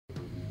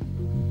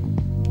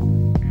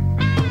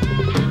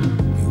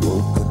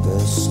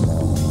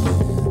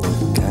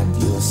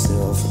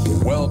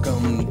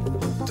Welcome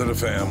to the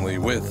family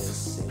with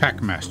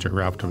Packmaster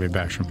Ralph W.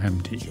 Basham,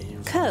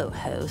 MD.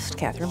 Co-host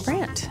Catherine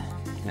Brandt.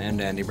 And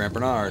Andy Brant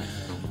Bernard.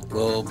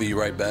 We'll be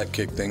right back,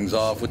 kick things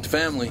off with the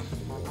family.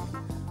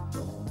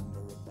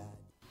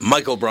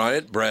 Michael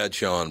Bryant,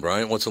 Bradshaw and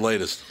Bryant, what's the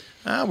latest?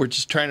 We're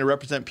just trying to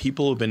represent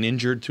people who've been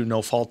injured through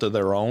no fault of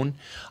their own.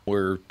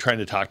 We're trying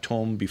to talk to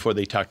them before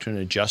they talk to an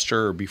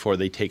adjuster or before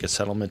they take a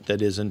settlement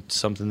that isn't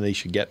something they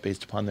should get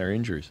based upon their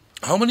injuries.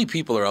 How many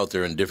people are out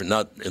there in different,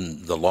 not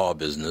in the law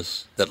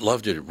business, that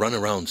love to run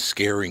around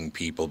scaring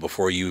people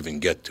before you even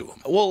get to them?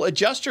 Well,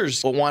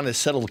 adjusters want to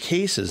settle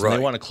cases and they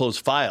want to close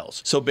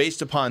files. So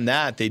based upon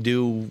that, they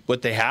do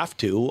what they have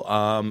to.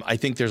 I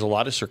think there's a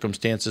lot of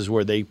circumstances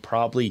where they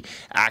probably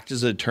act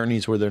as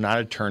attorneys where they're not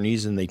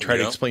attorneys and they try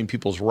to explain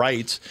people's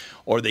rights,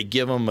 or they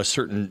give them a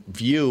certain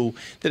view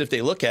that if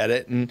they look at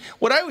it. And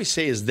what I always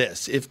say is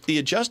this: if the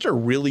adjuster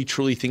really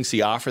truly thinks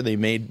the offer they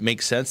made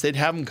makes sense, they'd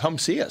have them come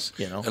see us.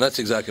 And that's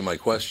exactly my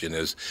question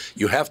is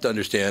you have to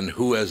understand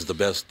who has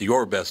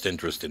your best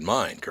interest in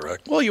mind,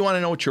 correct? Well, you want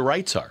to know what your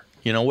rights are.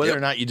 Whether or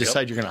not you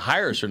decide you're going to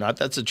hire us or not,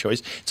 that's a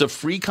choice. It's a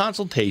free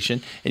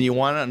consultation, and you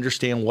want to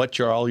understand what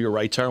all your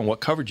rights are and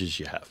what coverages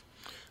you have.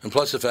 And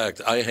plus the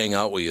fact I hang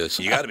out with you,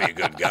 so you got to be a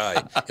good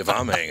guy if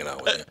I'm hanging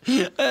out with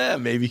you.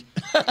 Maybe.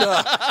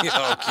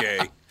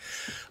 Okay.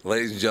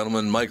 Ladies and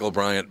gentlemen, Michael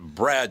Bryant,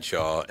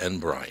 Bradshaw and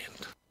Bryant.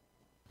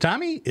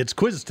 Tommy, it's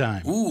quiz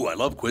time. Ooh, I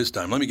love quiz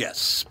time. Let me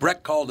guess.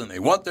 Breck called and they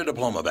want their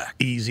diploma back.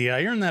 Easy.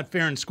 I earned that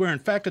fair and square. In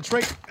fact, it's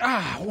right.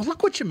 Well,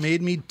 look what you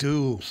made me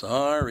do.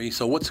 Sorry.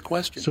 So what's the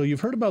question? So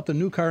you've heard about the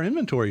new car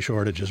inventory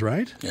shortages,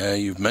 right? Yeah,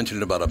 you've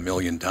mentioned it about 1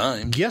 million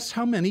times. Guess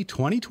how many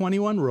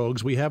 2021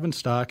 Rogues we have in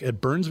stock at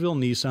Burnsville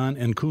Nissan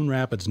and Coon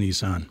Rapids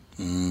Nissan?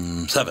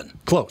 7.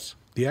 Close.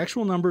 The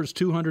actual number is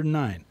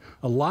 209.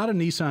 A lot of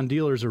Nissan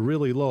dealers are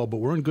really low, but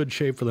we're in good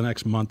shape for the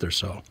next month or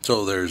so.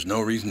 So there's no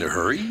reason to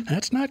hurry?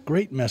 That's not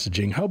great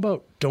messaging. How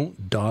about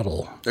don't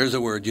dawdle? There's a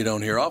word you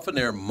don't hear often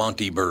there,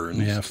 Monty Burns.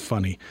 Yeah,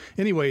 funny.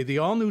 Anyway, the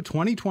all-new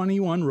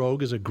 2021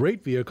 Rogue is a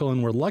great vehicle,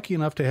 and we're lucky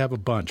enough to have a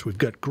bunch. We've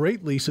got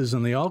great leases,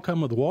 and they all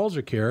come with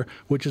Walser Care,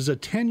 which is a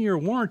 10-year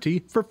warranty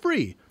for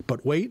free.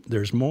 But wait,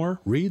 there's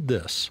more. Read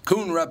this.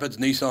 Coon Rapids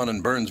Nissan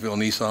and Burnsville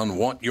Nissan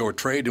want your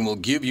trade and will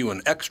give you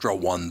an extra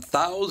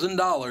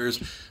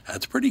 $1,000.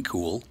 That's pretty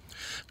cool.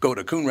 Go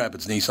to Coon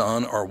Rapids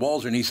Nissan or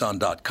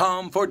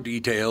WalserNissan.com for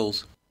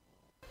details.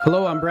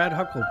 Hello, I'm Brad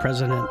Huckle,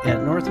 President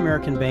at North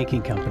American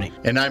Banking Company.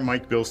 And I'm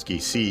Mike Bilski,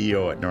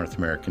 CEO at North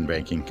American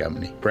Banking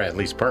Company,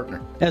 Bradley's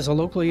partner. As a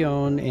locally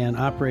owned and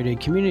operated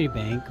community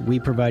bank, we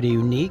provide a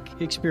unique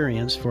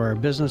experience for our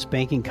business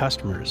banking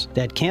customers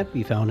that can't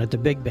be found at the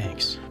big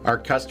banks. Our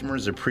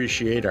customers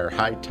appreciate our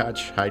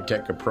high-touch,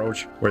 high-tech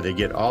approach where they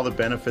get all the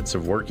benefits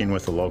of working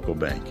with a local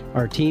bank.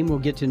 Our team will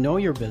get to know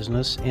your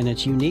business and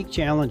its unique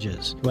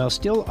challenges while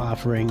still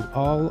offering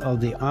all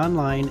of the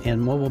online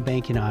and mobile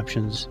banking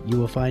options you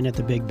will find at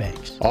the big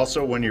banks.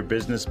 Also, when your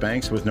business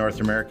banks with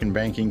North American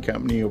Banking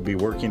Company, you'll be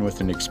working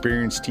with an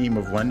experienced team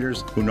of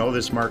lenders who know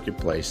this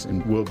marketplace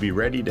and will be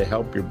ready to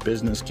help your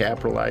business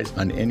capitalize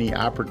on any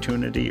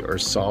opportunity or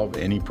solve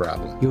any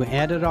problem. You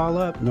add it all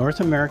up, North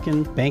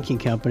American Banking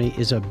Company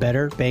is a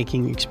better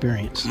banking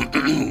experience.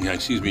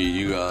 Excuse me,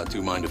 you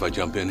two mind if I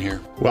jump in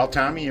here? Well,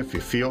 Tommy, if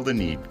you feel the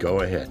need,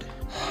 go ahead.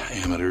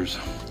 Amateurs.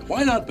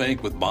 Why not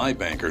bank with my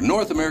banker,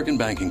 North American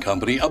Banking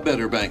Company, a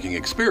better banking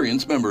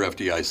experience, member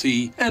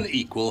FDIC, and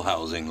equal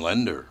housing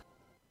lender.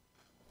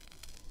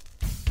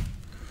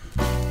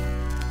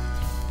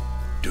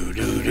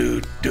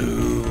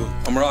 Do.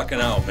 I'm rocking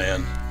out,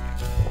 man.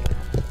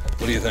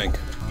 What do you think?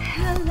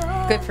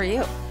 Good for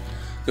you.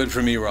 Good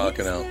for me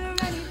rocking out.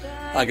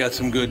 I got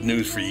some good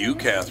news for you,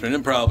 Catherine,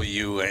 and probably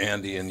you,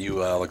 Andy, and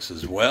you, Alex,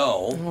 as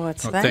well.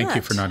 What's that? Thank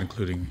you for not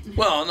inclinging me.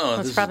 Well, no,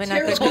 That's probably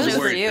not good because news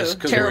of for you. It's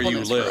because of where you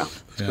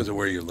live. It's because of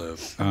where you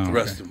live. Oh, the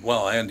rest of,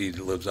 well, Andy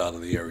lives out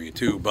of the area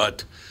too,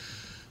 but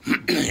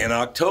in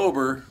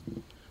October,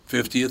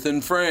 50th in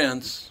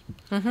France,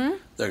 they're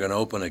going to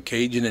open a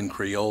Cajun and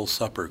Creole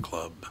supper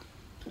club.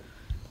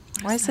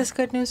 Why is this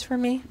good news for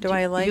me? Do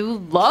I like... You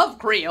love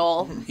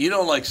Creole. You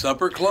don't like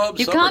supper clubs?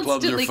 You supper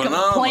clubs are constantly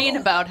phenomenal. complain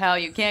about how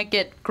you can't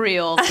get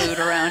Creole food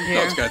around here.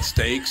 No, it's got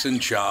steaks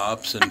and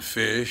chops and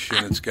fish,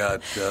 and it's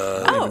got...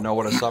 I don't even know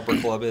what a supper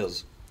club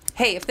is.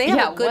 Hey, if they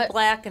have a good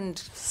black and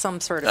some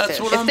sort of That's fish.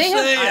 what I'm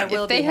saying. I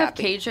will If they be have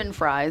happy. Cajun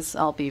fries,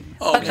 I'll be...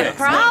 But the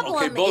problem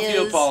okay, both of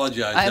you is-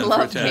 apologize I then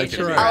love for attacking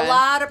Cajun me. fries. A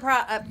lot of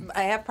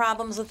I have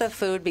problems with the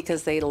food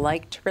because they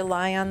like to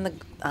rely on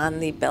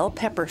the bell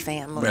pepper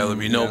family. Well, there'll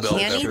be no bell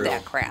Can't peppers. eat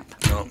that crap.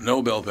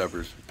 No bell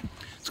peppers.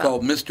 It's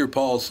called Mr.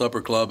 Paul's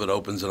Supper Club. It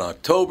opens in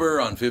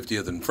October on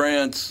 50th in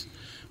France,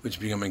 which is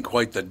becoming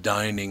quite the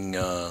dining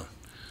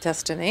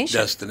Destination.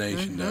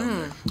 destination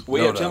down there. We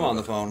No have Tim doubt on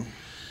the about phone.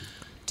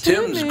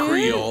 Tim's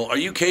Creole. Are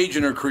you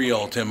Cajun or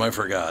Creole, Tim? I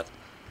forgot.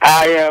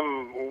 I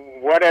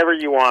am whatever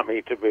you want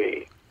me to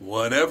be.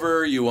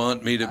 Whatever you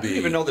want me to I be. don't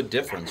even know the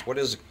difference. What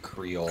is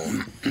Creole?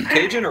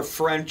 Cajun or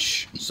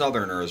French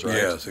Southerners, right?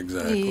 Yes,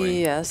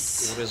 exactly.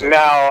 Yes. What is it?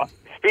 Now,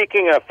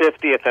 speaking of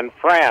 50th in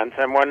France,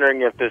 I'm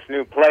wondering if this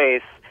new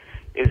place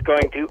is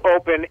going to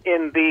open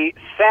in the,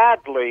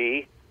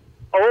 sadly,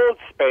 old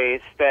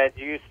space that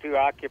used to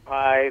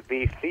occupy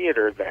the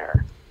theater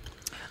there.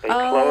 They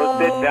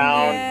closed it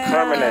down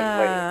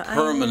permanently.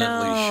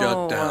 Permanently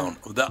shut down.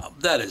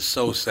 That is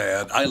so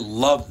sad. I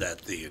love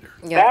that theater.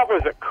 Yeah. That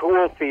was a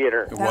cool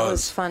theater. That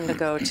was fun to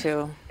go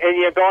to. And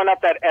you're going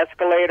up that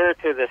escalator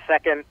to the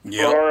second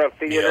floor of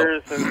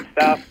theaters and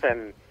stuff,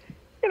 and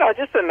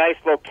just a nice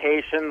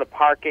location. The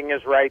parking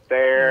is right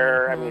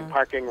there. I mean,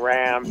 parking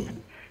ramps.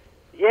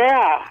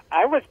 Yeah,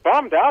 I was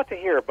bummed out to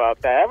hear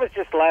about that. That was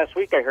just last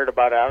week I heard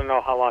about it. I don't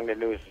know how long the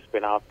news has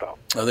been out, though.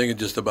 I think it's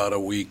just about a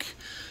week.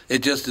 It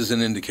just is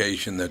an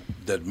indication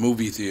that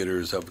movie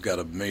theaters have got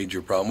a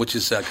major problem, which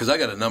is sad because I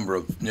got a number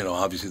of,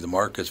 obviously the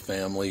Marcus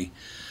family.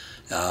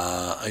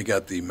 I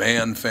got the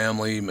Mann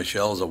family.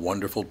 Michelle's a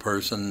wonderful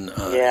person.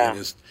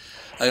 I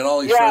got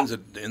all these friends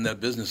in that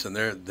business, and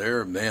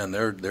they're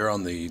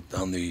on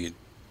the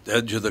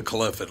edge of the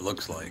cliff. It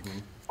looks like.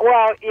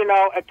 Well,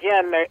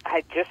 again,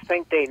 I just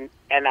think they,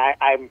 and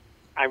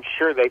I'm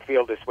sure they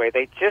feel this way.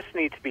 They just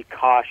need to be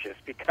cautious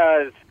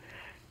because,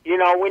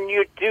 when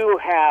you do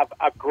have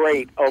a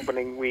great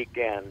opening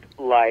weekend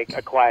like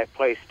A Quiet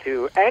Place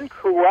 2 and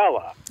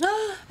Cruella,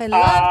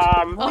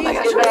 I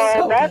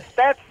love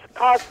that's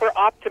cause for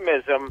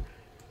optimism.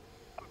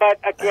 But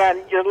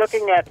again, you're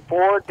looking at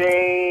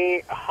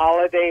 4-day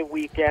holiday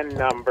weekend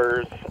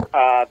numbers.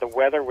 The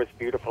weather was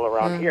beautiful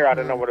around here. I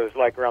don't know what it was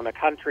like around the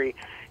country.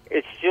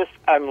 It's just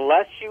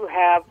unless you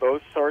have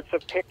those sorts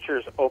of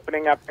pictures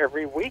opening up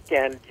every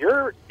weekend,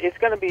 it's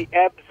going to be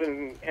ebbs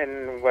and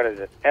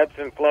ebbs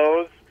and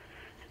flows.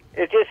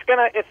 It's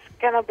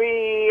gonna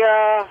be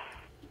a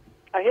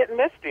hit and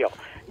miss deal.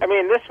 I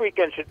mean, this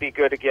weekend should be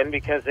good again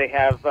because they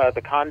have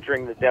The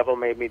Conjuring, The Devil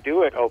Made Me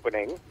Do It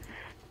opening.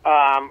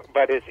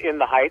 But is In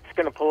the Heights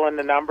going to pull in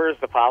the numbers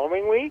the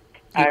following week?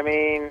 I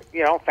mean,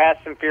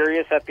 Fast and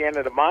Furious at the end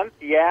of the month,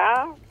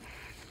 yeah.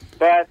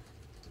 But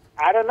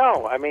I don't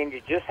know. I mean,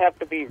 they have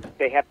to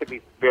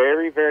be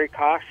very, very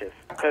cautious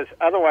because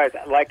otherwise,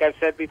 like I've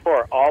said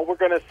before, all we're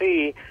going to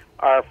see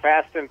are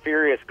Fast and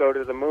Furious go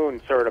to the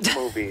moon sort of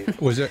movies.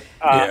 Was it?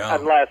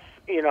 Unless,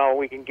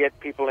 we can get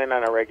people in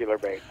on a regular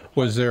basis.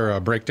 Was there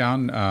a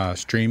breakdown,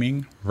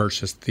 streaming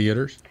versus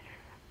theaters?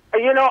 I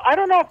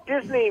don't know if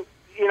Disney,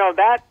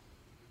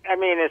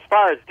 as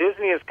far as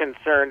Disney is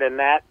concerned in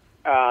that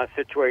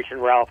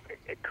situation, Ralph,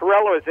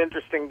 Cruella is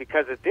interesting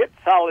because it did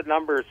solid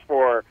numbers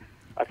for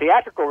a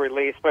theatrical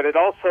release, but it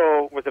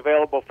also was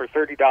available for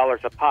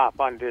 $30 a pop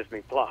on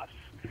Disney+.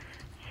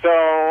 So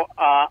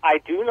I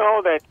do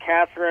know that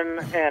Catherine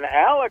and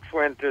Alex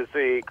went to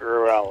see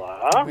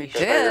Cruella. We because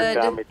did. They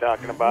heard Tommy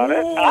talking about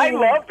it. I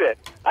loved it.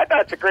 I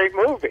thought it's a great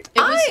movie. It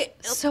was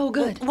so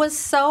good. Was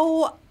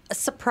so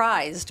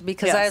surprised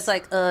because I was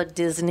Yes. like,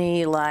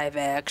 Disney live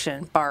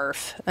action,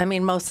 barf. I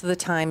mean, most of the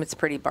time it's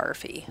pretty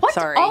barfy. What?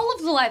 Sorry. All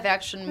of the live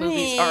action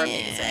movies are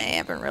amazing. I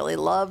haven't really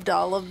loved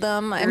all of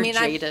them. I You're mean,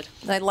 jaded.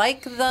 I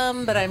like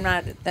them, but I'm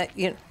not.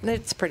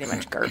 It's pretty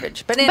much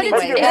garbage. But it's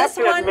anyway, you have this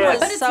to one admit- was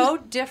But so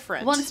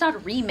different. Well, it's not a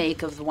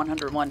remake of the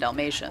 101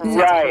 Dalmatians.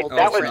 Right. It's a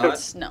That whole was different-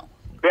 the- no.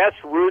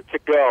 Best route to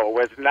go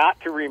was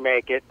not to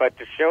remake it, but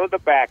to show the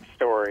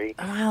backstory,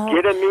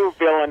 get a new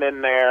villain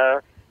in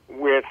there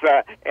with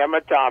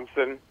Emma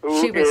Thompson,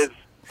 who She was is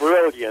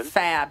brilliant.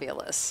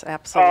 Fabulous,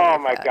 absolutely. Oh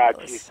my God,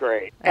 fabulous. she's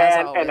great, As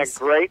and a always.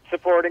 great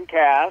supporting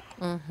cast.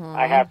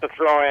 I have to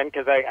throw in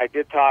because I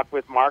did talk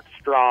with Mark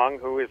Strong,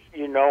 who is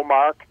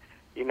Mark,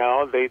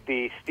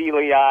 the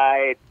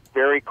steely-eyed,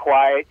 very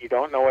quiet. You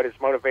don't know what his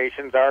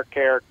motivations are,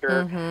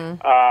 character,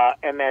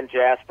 and then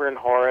Jasper and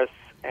Horace.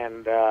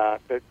 And the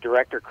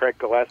director Craig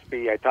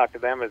Gillespie, I talked to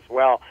them as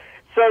well.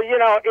 So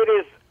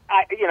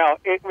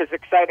it was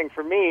exciting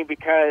for me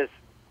because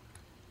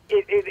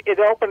it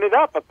opened it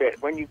up a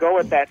bit when you go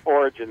with that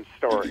origin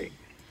story,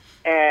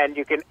 and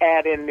you can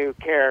add in new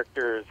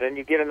characters, and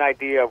you get an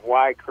idea of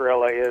why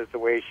Cruella is the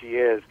way she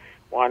is,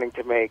 wanting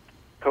to make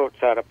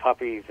coats out of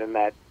puppies and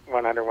that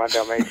 101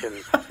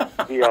 Dalmatians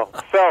deal.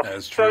 That's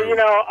So true. so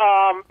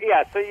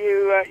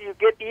you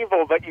get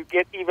evil, but you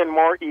get even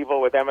more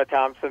evil with Emma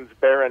Thompson's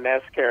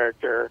Baroness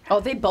character. Oh,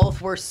 they both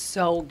were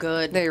so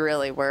good. They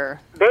really were.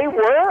 They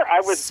were.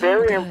 I was So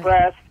very good.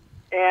 impressed,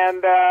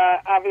 and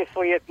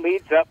obviously it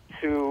leads up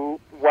to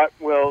what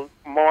will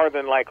more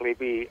than likely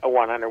be a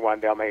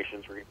 101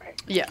 Dalmatians remake.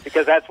 Yeah.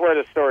 Because that's where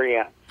the story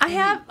ends.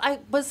 I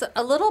was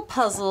a little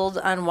puzzled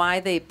on why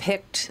they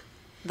picked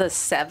the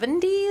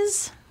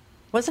 70s.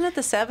 Wasn't it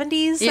the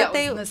 70s? Yeah, that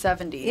they, it was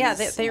in the 70s. Yeah,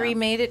 they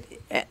remade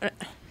it.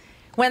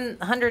 When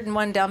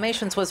 101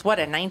 Dalmatians was what,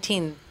 a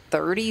 1930s,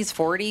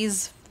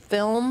 40s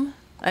film?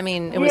 I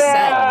mean, it was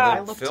Yeah. set.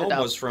 The looked it film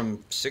up. was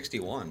from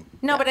 61.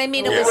 No, but I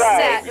mean, it Yeah. was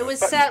Right. set. It was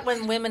set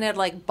when women had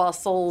like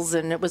bustles,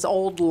 and it was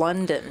old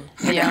London.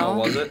 You Yeah. know? Oh,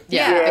 was it?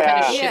 Yeah, they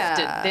kind of Yeah.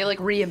 shifted. They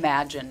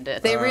reimagined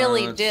it. They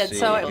really let's did. see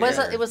So it was.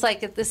 here. It was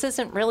like this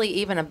isn't really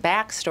even a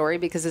backstory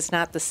because it's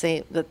not the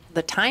same.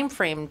 The time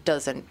frame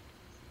doesn't.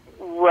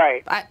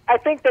 Right. I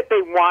think that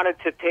they wanted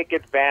to take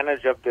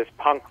advantage of this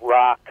punk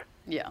rock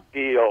Yeah.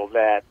 deal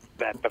that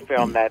the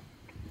film that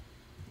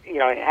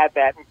it had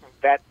that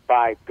that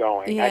vibe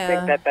going. I Yeah.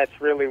 think that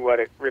that's really what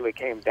it really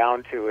came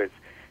down to, is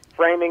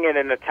framing it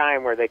in a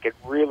time where they could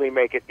really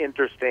make it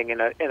interesting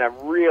and a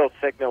real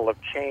signal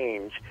of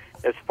change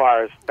as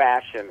far as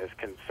fashion is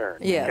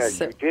concerned. Yes. Because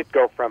you did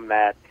go from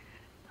that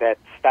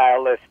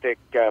stylistic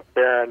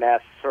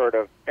Baroness sort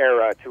of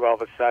era to all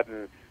of a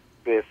sudden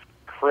this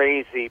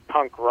crazy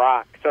punk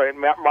rock. So it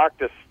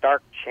marked a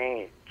stark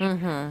change.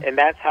 Mm-hmm. And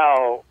that's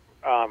how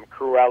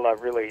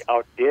Cruella really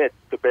outdid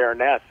the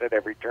Baroness at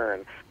every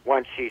turn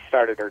once she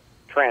started her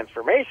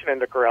transformation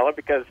into Cruella,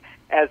 because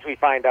as we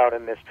find out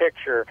in this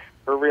picture,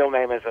 her real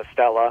name is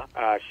Estella.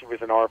 She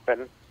was an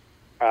orphan,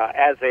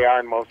 as they are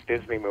in most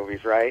Disney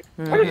movies, right?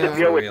 What is the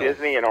deal with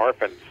Disney and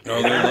orphans?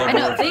 Oh, they love I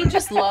know, orphans. they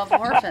just love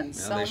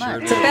orphans so they sure much.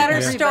 do. It's a better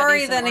Everybody's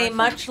story an than a orphan.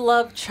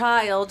 much-loved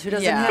child who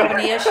doesn't Yeah. have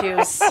any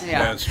issues.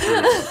 Yeah. That's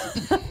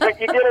true.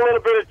 But you get a little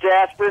bit of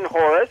Jasper and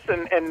Horace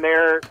and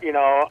their,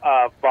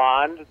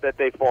 bond that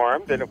they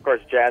formed. And, of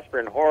course, Jasper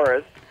and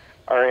Horace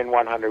are in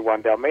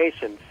 101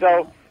 Dalmatians.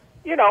 So,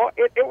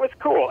 it was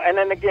cool. And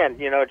then, again,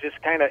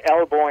 just kind of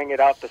elbowing it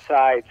out the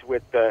sides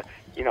with the,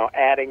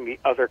 adding the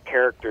other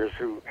characters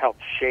who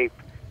helped shape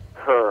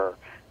her.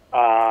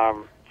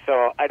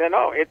 So, I don't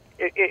know.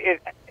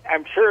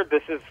 I'm sure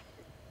this is,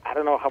 I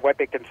don't know what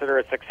they consider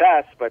a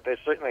success, but they're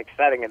certainly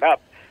setting it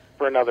up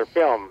for another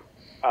film.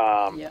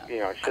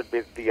 It should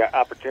be the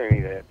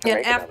opportunity to And make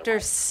another after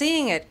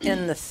seeing it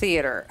in the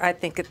theater, I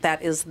think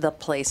that is the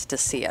place to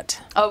see it.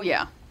 Oh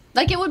yeah,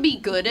 like it would be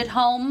good at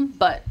home,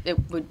 but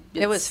it was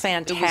It was so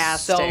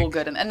fantastic.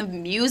 good, and the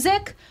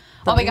music.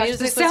 The Oh my gosh,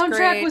 the music was soundtrack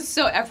great. was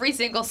so every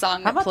single song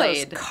How that about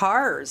played. those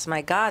cars?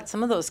 My God,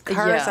 some of those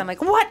cars. Yeah. I'm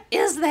like, what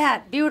is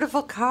that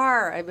beautiful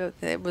car?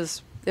 It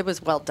was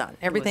well done.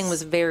 Everything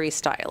was very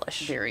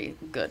stylish. Very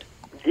good.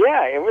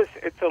 Yeah,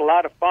 it's a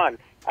lot of fun.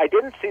 I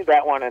didn't see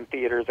that one in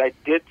theaters. I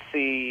did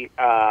see,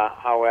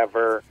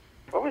 however,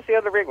 what was the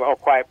other big one? Oh,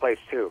 Quiet Place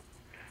 2.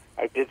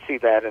 I did see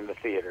that in the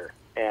theater.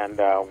 And,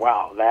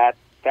 wow,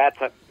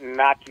 that's a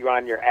knock you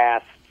on your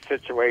ass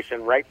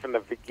situation right from the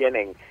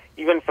beginning.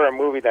 Even for a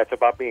movie that's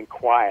about being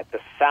quiet, the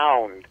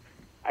sound,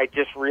 I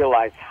just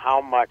realized how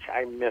much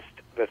I missed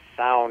the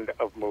sound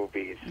of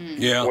movies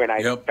Yeah, when I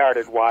yep.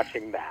 started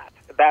watching that.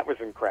 That was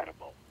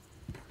incredible.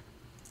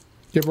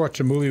 You ever watch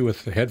a movie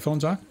with the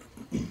headphones on?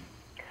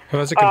 How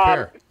does it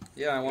compare?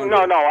 Yeah, I wonder. No.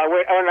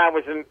 When I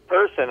was in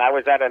person, I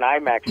was at an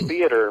IMAX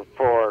theater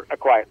for A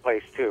Quiet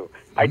Place 2.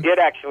 I did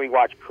actually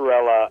watch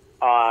Cruella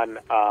on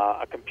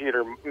a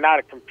computer, not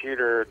a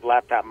computer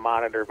laptop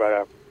monitor,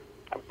 but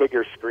a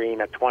bigger screen,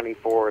 a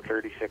 24 or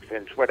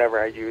 36-inch, whatever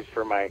I use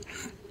for my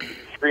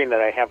screen that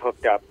I have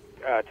hooked up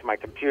to my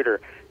computer.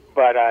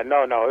 But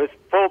no, it was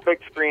full big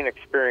screen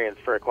experience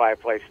for A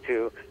Quiet Place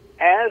 2,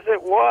 as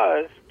it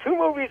was 2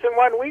 movies in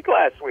 1 week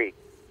last week.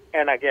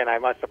 And again, I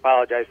must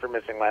apologize for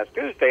missing last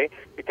Tuesday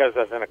because I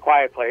was in A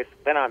Quiet Place.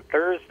 Then on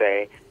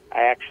Thursday,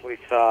 I actually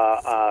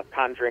saw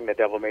Conjuring: The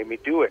Devil Made Me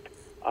Do It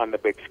on the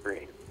big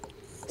screen,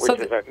 which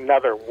is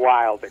another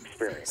wild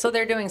experience. So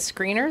they're doing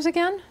screeners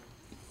again?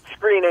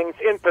 Screenings,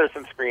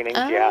 in-person screenings,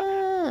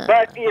 yeah.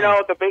 But,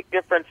 the big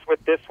difference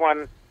with this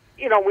one,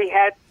 we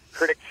had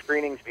critic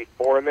screenings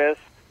before this,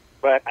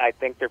 but I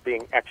think they're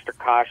being extra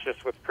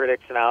cautious with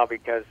critics now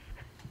because,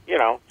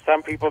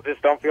 some people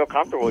just don't feel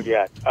comfortable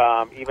yet,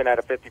 even at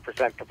a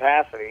 50%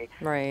 capacity.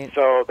 Right.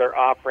 So they're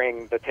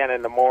offering the 10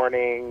 in the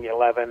morning,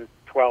 11,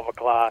 12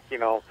 o'clock,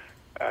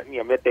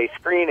 midday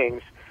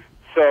screenings.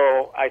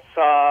 So I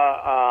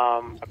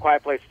saw A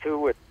Quiet Place 2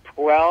 with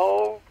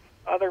 12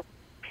 other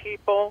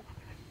people.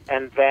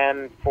 And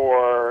then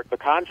for The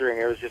Conjuring,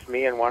 it was just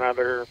me and one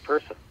other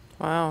person.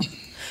 Wow.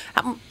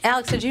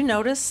 Alex, did you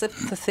notice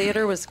if the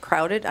theater was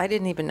crowded? I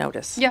didn't even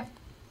notice. Yeah.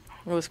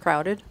 It was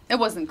crowded? It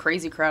wasn't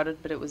crazy crowded,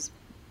 but it was.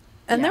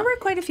 And there were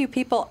quite a few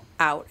people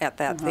out at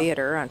that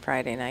theater on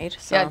Friday night.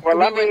 So. Yeah, Well,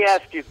 let me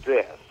ask you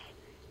this.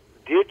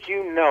 Did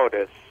you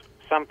notice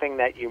something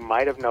that you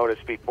might have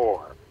noticed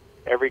before?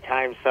 Every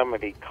time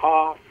somebody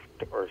coughed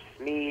or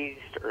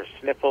sneezed or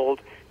sniffled,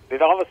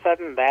 did all of a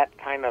sudden that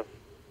kind of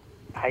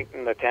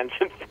heighten the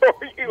tension for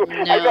you? No,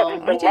 I know,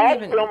 the I didn't last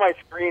even- film I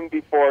screened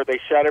before they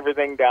shut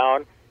everything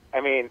down,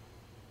 I mean,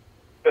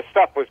 the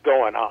stuff was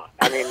going on.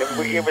 I mean,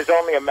 it was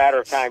only a matter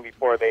of time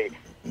before they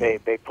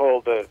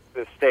pulled the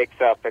stakes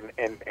up and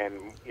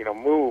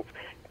moved.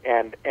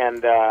 And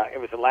it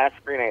was the last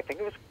screening. I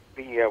think it was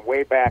the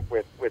way back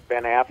with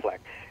Ben Affleck.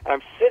 And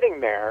I'm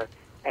sitting there,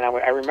 and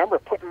I remember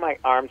putting my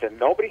arms in.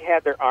 Nobody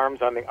had their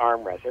arms on the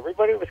armrest.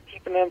 Everybody was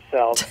keeping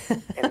themselves,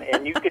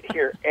 and you could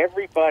hear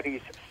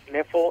everybody's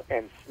sniffle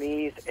and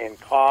sneeze and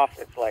cough.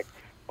 It's like,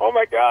 oh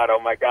my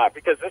God,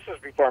 because this was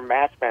before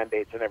mask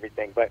mandates and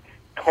everything. But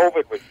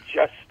COVID was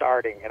just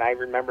starting, and I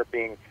remember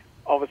being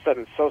all of a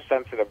sudden so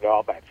sensitive to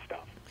all that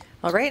stuff.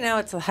 Well, right now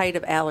it's the height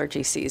of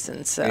allergy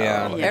season, so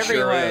Yeah, it everyone,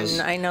 sure is.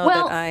 I know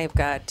Well- that I've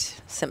got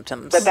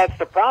symptoms. But that's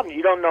the problem.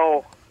 You don't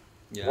know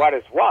what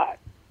is what,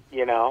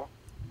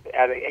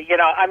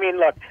 I mean,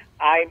 look,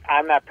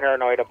 I'm not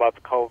paranoid about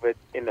the COVID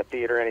in the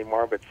theater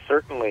anymore, but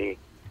certainly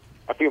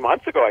a few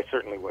months ago I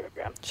certainly would have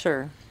been.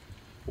 Sure.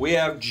 We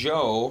have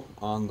Joe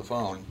on the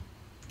phone.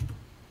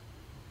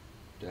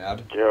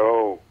 Dad.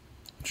 Joe.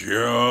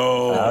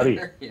 Howdy.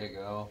 There you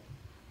go.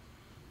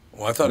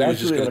 Well, I thought he was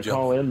just going to jump.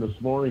 Call in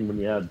this morning when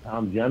you had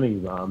Tom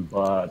Jennings on,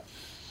 but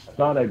I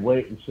thought I'd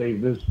wait and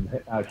save this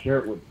and share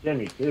it with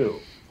Timmy too.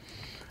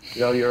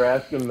 You know, you're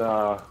asking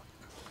the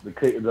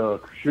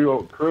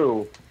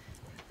crew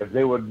if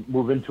they would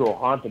move into a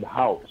haunted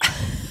house.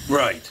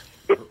 Right.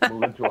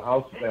 Move into a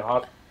house they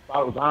thought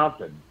it was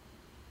haunted.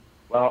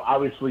 Well,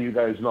 obviously you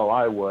guys know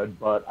I would,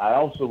 but I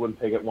also would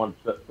take it one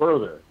step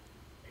further.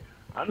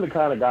 I'm the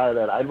kind of guy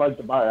that I'd like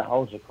to buy a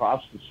house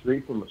across the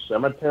street from a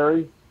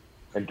cemetery,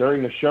 and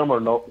during the summer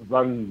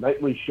run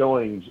nightly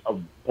showings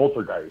of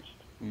Poltergeist.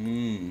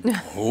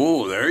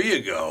 Oh, there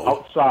you go.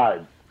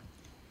 Outside.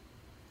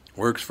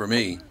 Works for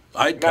me.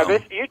 I'd now,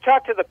 come. you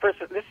talked to the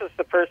person. This is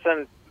the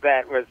person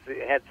that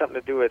had something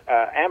to do with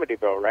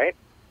Amityville, right?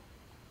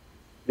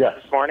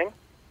 Yes. This morning?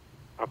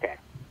 Okay.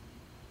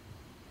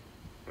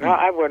 No,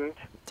 I wouldn't.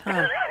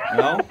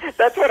 No?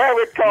 That's what I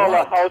would call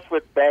a house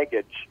with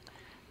baggage.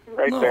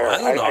 Right No, there. I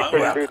don't know. I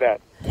couldn't do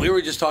that. We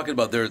were just talking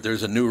about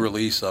there's a new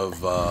release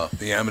of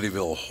the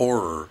Amityville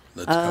Horror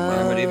that's coming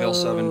out. Amityville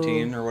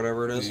 17 or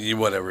whatever it is.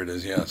 Whatever it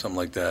is, yeah, something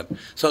like that.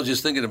 So I was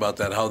just thinking about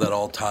that, how that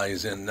all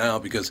ties in now,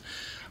 because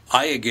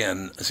I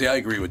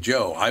agree with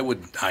Joe.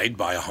 I'd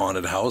buy a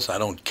haunted house. I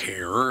don't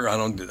care. I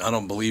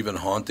don't believe in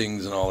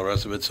hauntings and all the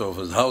rest of it. So if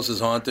his house is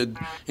haunted,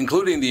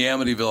 including the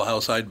Amityville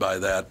house, I'd buy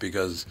that,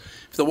 because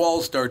if the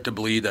walls start to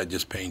bleed, I'd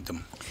just paint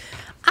them.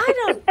 I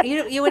don't.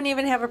 You wouldn't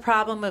even have a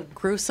problem with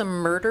gruesome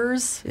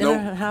murders in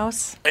a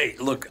house. Hey,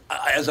 look,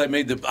 as I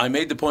made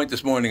the point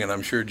this morning, and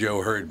I'm sure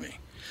Joe heard me.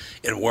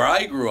 And where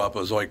I grew up, I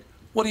was like,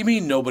 "What do you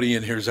mean nobody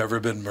in here's ever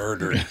been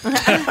murdered?"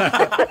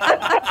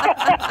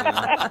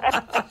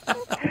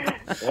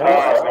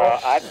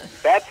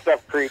 That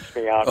stuff creeps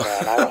me out,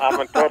 man.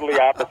 I'm totally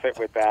opposite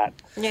with that.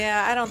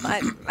 Yeah, I don't.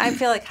 I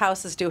feel like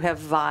houses do have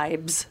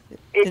vibes.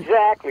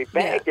 Exactly,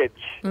 baggage.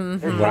 Yeah.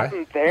 There's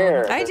something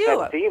there. I There's do.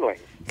 that feeling.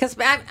 Because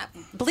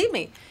believe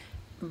me,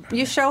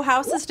 you show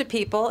houses to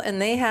people, and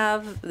they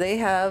have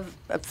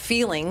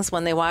feelings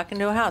when they walk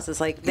into a house. It's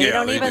like they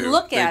don't even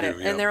look at it,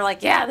 and they're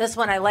like, "Yeah, this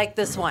one, I like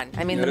this one."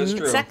 I mean,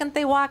 the second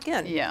they walk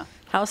in,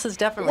 houses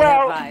definitely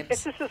have vibes.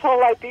 It's just this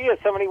whole idea.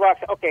 Somebody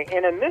walks. Okay,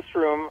 and in this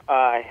room,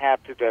 I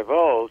have to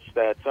divulge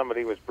that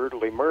somebody was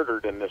brutally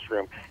murdered in this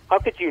room. How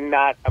could you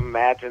not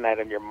imagine that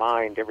in your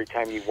mind every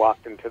time you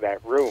walked into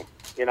that room?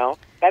 You know,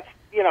 that's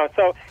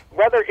So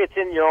whether it's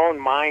in your own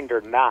mind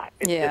or not,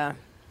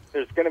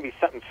 there's going to be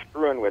something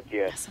screwing with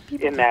you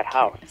in that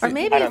house. Or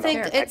maybe you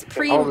think it's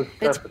all this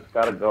stuff has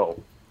got to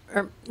go.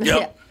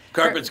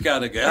 Carpet's got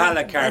to go. All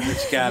the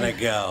carpet's got to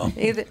go.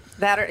 Either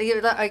that, or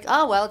you're like,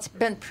 oh well, it's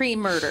been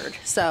pre-murdered,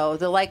 so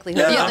the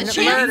likelihood of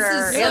the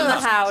murder in the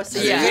house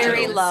is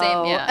very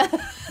low.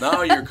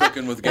 Now you're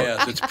cooking with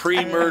gas. It's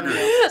pre-murder.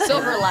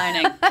 Silver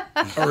lining.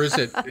 Or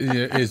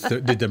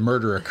did the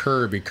murder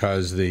occur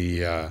because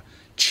the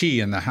chi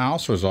in the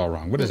house was all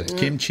wrong? What is it?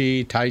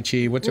 Kimchi, tai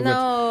chi? What's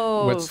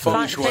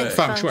feng shui?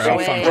 Feng shui. Oh,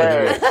 feng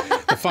shui.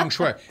 The feng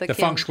shui. The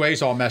feng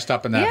shui's all messed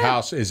up in that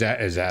house. Is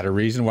that a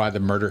reason why the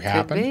murder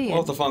happened?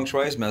 Well, if the feng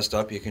shui is messed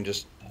up, you can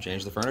just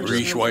change the furniture.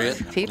 Re-shui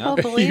it. People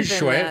believe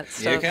in that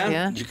stuff. You can.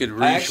 Yeah. You could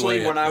re-shui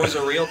Actually, it. when I was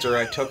a realtor,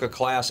 I took a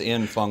class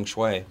in feng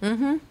shui.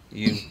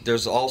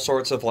 There's all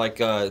sorts of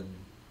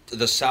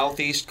the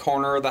southeast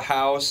corner of the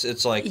house,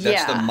 it's like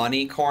that's the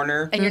money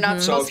corner. And you're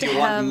not supposed so if to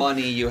you have want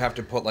money, you have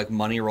to put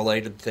money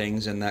related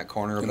things in that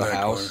corner of the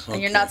house. And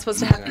you're not supposed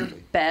to have your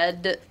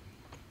bed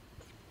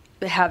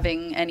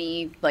having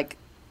any mirrors?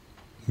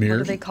 What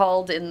are they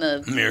called in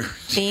the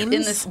beams? In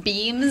the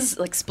beams,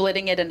 like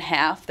splitting it in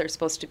half. They're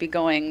supposed to be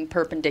going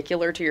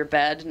perpendicular to your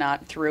bed,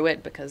 not through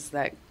it, because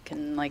that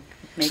can make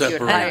you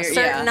higher.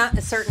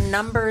 Certain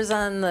numbers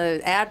on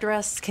the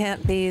address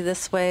can't be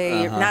this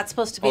way. You're not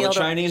supposed to be able the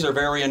Chinese are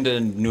very into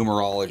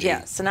numerology.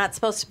 Yeah, so not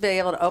supposed to be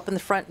able to open the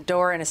front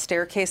door and a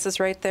staircase is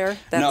right there?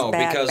 That's no,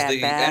 bad, because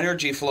the bad.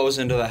 energy flows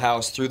into the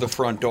house through the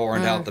front door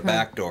and out the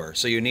back door.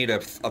 So you need a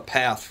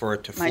path for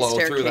it to flow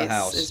through the house.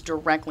 My staircase is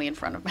directly in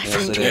front of my Yes,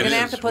 front it door. You're going to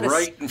have to put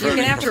right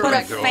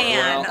a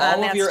fan on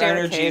all that of your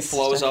staircase. energy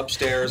flows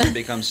upstairs and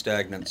becomes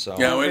stagnant. So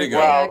yeah, way to go.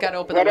 Well, I got to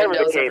open whatever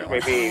the the windows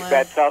case may be,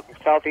 that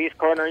southeast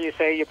corner you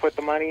say you put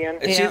the money in?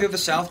 It's either the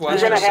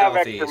southwest You're or going to have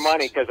southeast. extra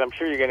money because I'm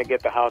sure you're going to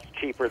get the house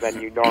cheaper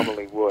than you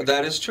normally would.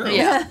 That is true.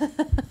 Yeah.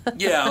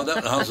 Yeah,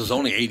 that house is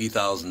only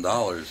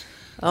 $80,000.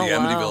 The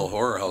Amityville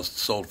Horror House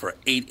sold for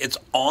It's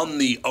on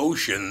the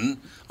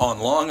ocean on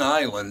Long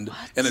Island,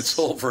 and it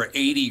sold for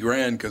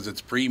 $80,000 because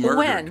it's pre-murdered.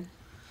 When?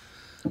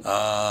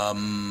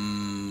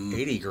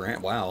 80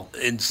 grand. Wow.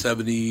 In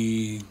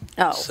 77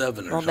 or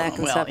something. Back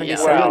in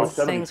 76, Well,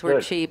 things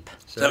were cheap.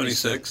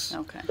 76.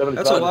 Okay.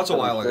 That's a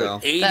while ago.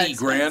 80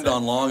 grand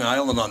on Long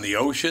Island on the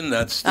ocean.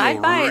 That's still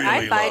I'd buy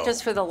low. it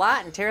just for the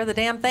lot and tear the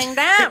damn thing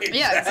down.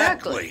 Yeah,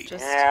 exactly.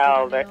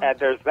 Well,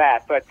 there's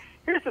that. But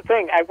here's the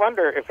thing. I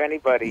wonder if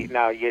anybody,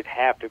 now you'd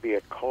have to be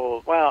a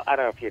cold, well, I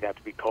don't know if you'd have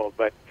to be cold,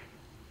 but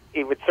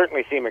it would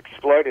certainly seem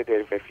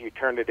exploitative if you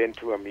turned it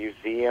into a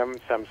museum,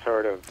 some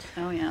sort of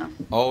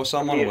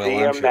someone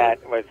museum will,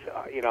 that was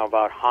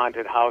about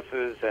haunted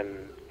houses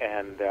and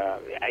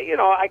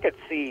I could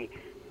see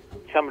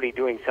somebody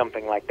doing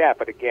something like that.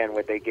 But again,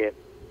 would they get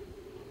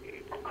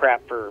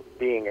crap for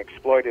being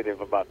exploitative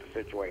about the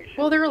situation?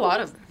 Well, there are a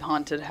lot of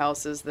haunted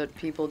houses that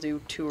people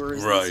do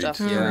tours and stuff.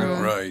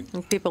 Right.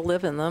 And people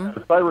live in them.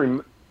 If I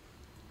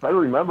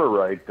remember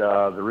right,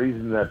 the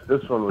reason that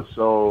this one was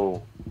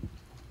so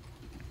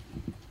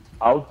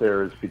out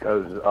there is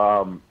because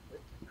the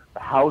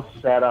house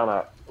sat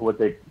on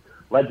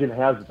legend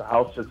has it, the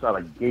house sits on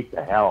a gate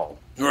to hell.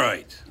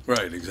 Right,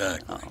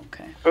 exactly. Oh,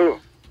 okay. Ooh.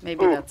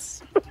 Maybe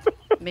that's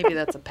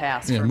a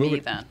pass for me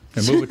then.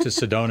 And move it to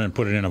Sedona and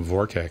put it in a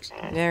vortex.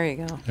 There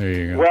you go. There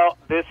you go. Well,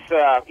 this,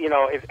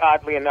 is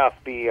oddly enough,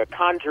 the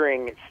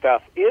Conjuring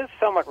stuff is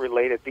somewhat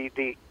related.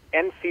 The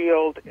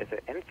Enfield, is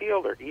it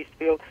Enfield or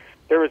Eastfield?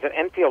 There was an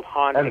Enfield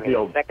haunting in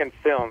the second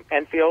film,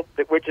 Enfield,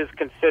 which is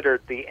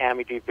considered the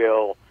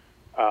Amityville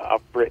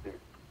of Britain.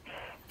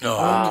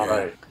 Oh, okay.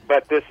 Right.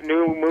 But this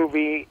new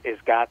movie has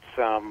got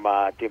some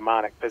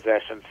demonic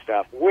possession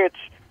stuff, which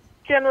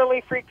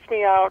generally freaks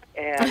me out.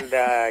 And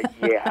This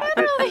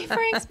really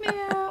freaks me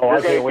out.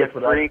 We're going to get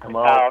freaked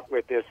out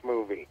with this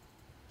movie.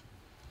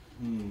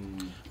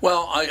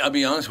 Well, I'll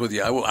be honest with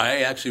you. I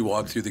actually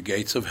walked through the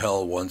gates of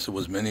hell once. It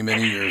was many,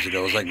 many years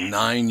ago. It was like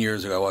 9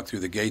 years ago. I walked through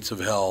the gates of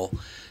hell.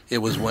 It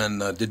was when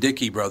the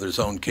Dickey brothers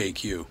owned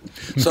KQ.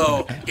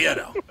 So,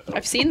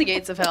 I've seen the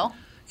gates of hell.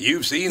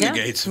 You've seen the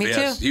gates of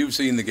hell. Too. You've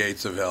seen the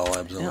gates of hell,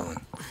 absolutely.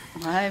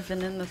 Yeah. I've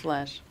been in the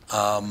flesh.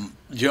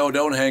 Joe,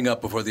 don't hang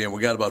up before the end.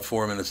 We got about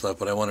 4 minutes left,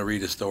 but I want to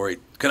read a story.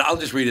 I'll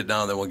just read it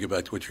now, and then we'll get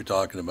back to what you're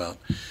talking about.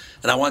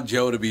 And I want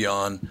Joe to be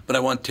on, but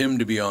I want Tim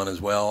to be on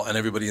as well, and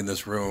everybody in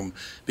this room,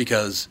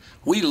 because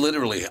we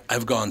literally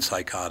have gone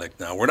psychotic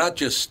now. We're not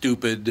just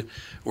stupid.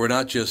 We're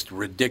not just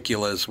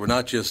ridiculous. We're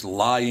not just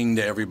lying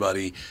to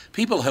everybody.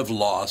 People have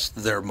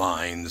lost their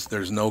minds.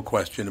 There's no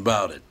question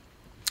about it.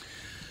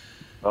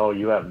 Oh,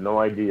 you have no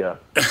idea.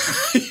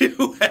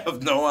 You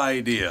have no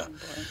idea.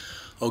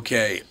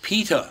 Okay,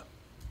 PETA.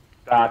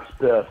 Doc's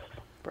pissed.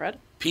 Brett?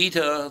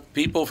 PETA,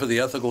 People for the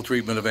Ethical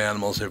Treatment of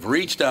Animals, have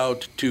reached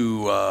out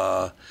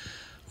to,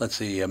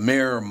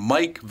 Mayor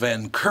Mike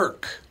Van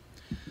Kirk.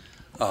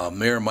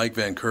 Mayor Mike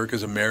Van Kirk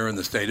is a mayor in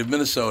the state of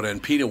Minnesota,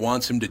 and PETA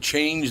wants him to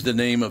change the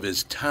name of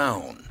his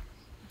town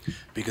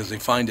because they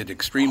find it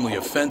extremely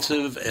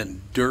offensive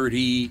and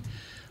dirty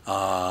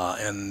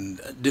and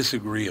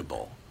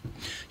disagreeable.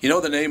 You know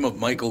the name of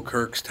Michael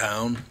Kirk's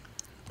town?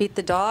 Beat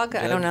the dog?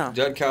 I don't know.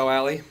 Dead Cow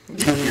Alley?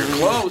 You're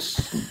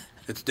close.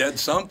 It's Dead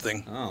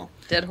something. Oh.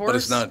 Dead Horse? But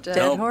it's not.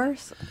 Dead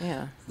Horse?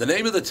 Yeah. The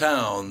name of the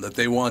town that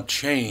they want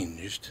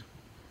changed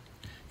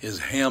is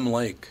Ham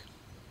Lake.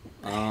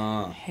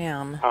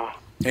 Ham.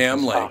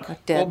 Ham Lake.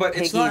 Well, but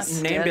it's not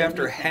named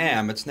after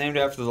Ham. It's named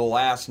after the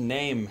last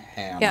name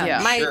Ham.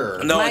 Yeah.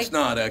 Sure. No, it's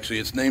not actually.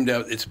 It's named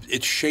out.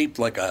 It's shaped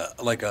like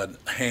a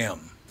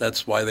ham.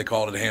 That's why they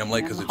call it Ham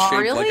Lake, because it's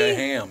shaped like a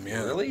ham.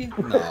 Yeah. Really?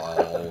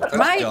 No.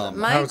 That's dumb.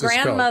 My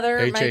grandmother.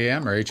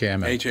 H-A-M or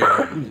H-A-M-M?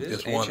 H-A-M.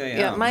 Just one.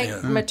 Yeah, my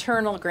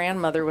maternal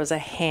grandmother was a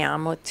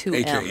ham with two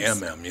M's.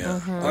 H-A-M-M, yeah.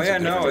 Mm-hmm. Oh, yeah,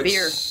 no.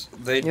 It's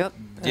beer. Yep.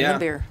 Yeah. And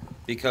beer.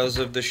 Because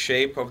of the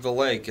shape of the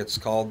lake, it's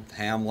called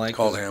Ham Lake.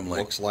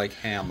 Looks like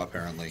ham,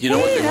 apparently. You know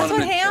what they that's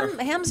want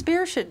what ham's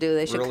beer should do.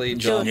 They should really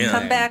come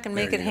dumb back and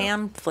make it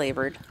ham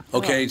flavored.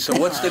 Okay, so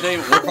what's the name?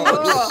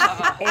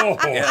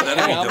 Yeah,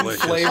 that'd be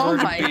delicious.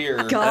 Flavored beer.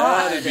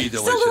 God. That'd be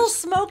delicious. It's a little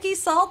smoky,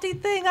 salty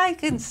thing. I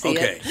can see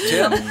it.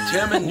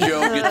 Tim and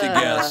Joe get to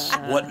guess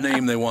what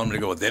name they want them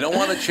to go with. They don't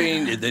want to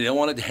change it. They don't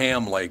want it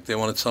Ham Lake. They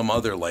want it some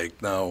other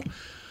lake. Now,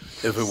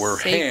 if it were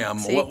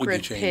ham, what would you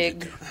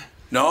change it to?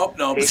 No.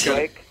 Pig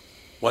Lake?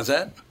 What's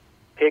that?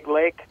 Pig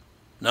Lake?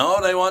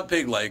 No, they want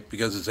Pig Lake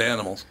because it's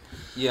animals.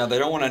 Yeah, they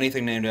don't want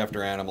anything named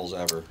after animals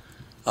ever.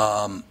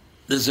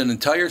 There's an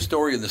entire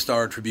story in the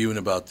Star Tribune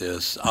about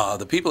this.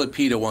 The people at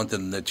PETA want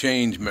them to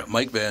change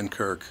Mike Van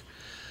Kirk,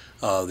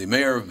 the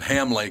mayor of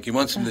Ham Lake. He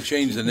wants them to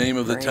change the name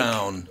of the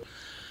town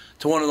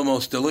to one of the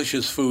most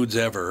delicious foods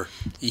ever,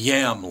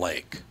 Yam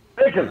Lake.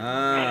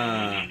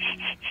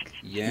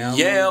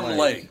 Yam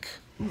Lake.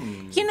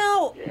 You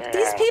know,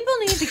 these people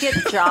need to get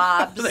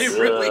jobs. They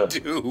really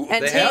do.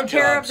 And take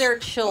care of their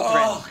children.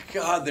 Oh,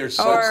 God, they're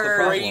so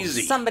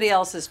crazy. Somebody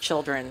else's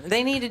children.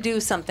 They need to do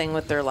something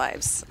with their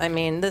lives. I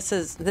mean, this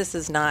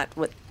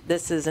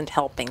isn't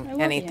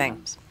helping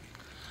anything.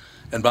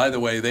 And by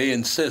the way, they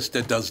insist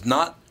it's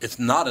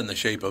not in the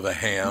shape of a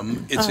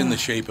ham, it's in the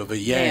shape of a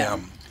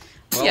yam.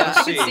 Well, yeah,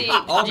 I can see.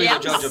 I'll be the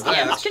judge of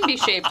that. Yams can be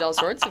shaped all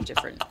sorts of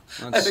different.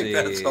 I think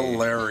that's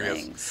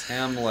hilarious. Things.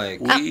 Ham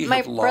Lake.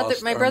 My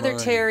brother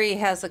Terry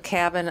has a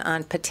cabin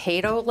on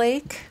Potato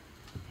Lake.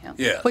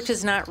 Yeah. Which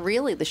is not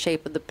really the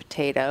shape of the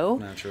potato.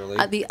 Naturally.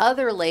 The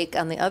other lake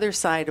on the other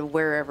side of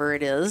wherever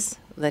it is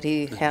that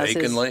he has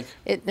Bacon Lake?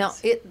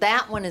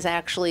 That one is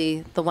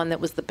actually the one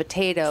that was the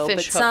potato.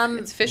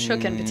 It's fish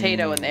hook and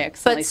potato, and they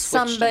accidentally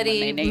switched them when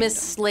they named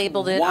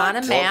mislabeled it on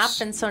a map,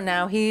 and so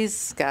now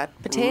he's got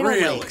potato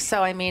lake.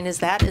 So, I mean, is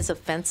that as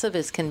offensive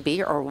as can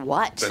be, or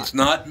what? That's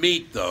not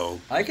meat,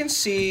 though. I can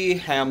see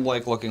ham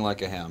lake looking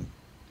like a ham.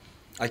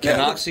 I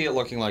cannot see it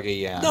looking like a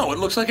yam. No, it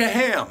looks like a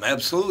ham.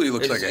 Absolutely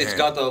looks like a ham. It's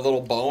got the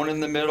little bone in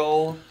the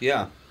middle.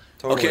 Yeah,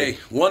 totally. Okay,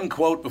 one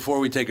quote before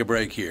we take a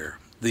break here.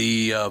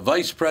 The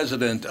vice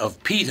president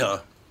of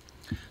PETA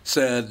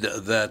said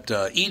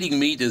that eating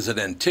meat is an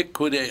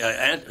antiquated,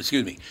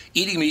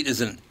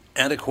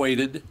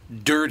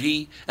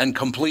 dirty, and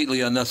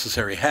completely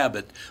unnecessary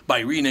habit. By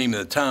renaming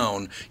the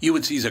town,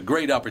 UNC sees a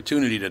great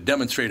opportunity to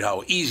demonstrate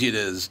how easy it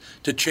is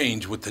to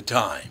change with the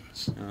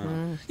times.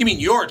 You mean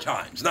your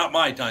times, not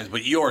my times,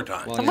 but your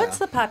times. Well, what's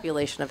the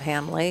population of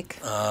Ham Lake?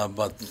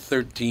 About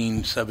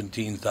 13,000,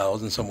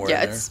 17,000, somewhere in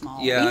there. Yeah, it's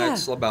small. Yeah,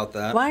 it's about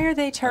that. Why are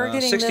they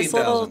targeting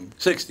 16,000.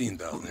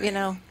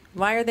 16,000.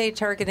 Why are they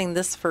targeting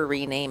this for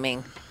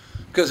renaming?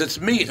 Because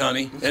it's meat,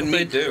 honey. And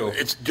meat do.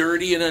 It's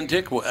dirty and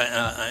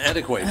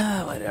antiquated.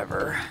 Oh,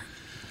 whatever.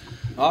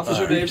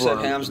 Officer Dave said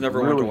hams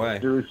never went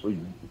away. Seriously.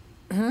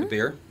 The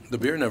beer? The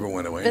beer never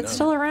went away. It's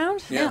still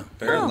around? Yeah,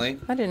 apparently.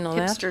 I didn't know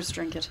that. Hipsters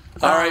drink it.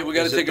 All right, we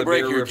got to take a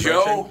break here. refreshing?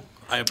 Joe,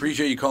 I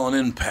appreciate you calling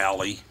in,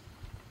 Pally.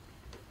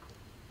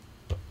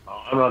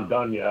 I'm not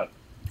done yet.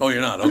 Oh,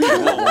 you're not?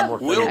 Okay,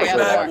 we'll be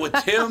back with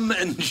Tim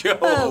and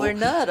Joe we're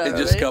not in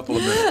just a couple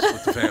of minutes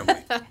with the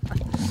family.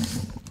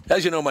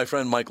 As you know, my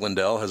friend Mike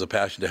Lindell has a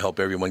passion to help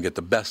everyone get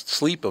the best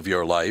sleep of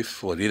your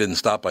life. Well, he didn't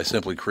stop by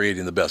simply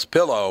creating the best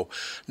pillow.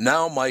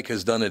 Now Mike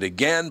has done it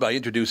again by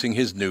introducing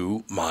his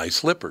new My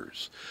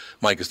Slippers.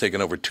 Mike has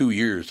taken over 2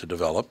 years to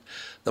develop.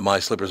 The My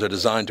Slippers are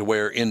designed to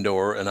wear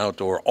indoor and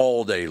outdoor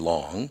all day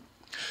long.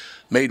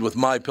 Made with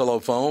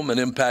MyPillow foam and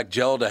impact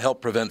gel to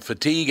help prevent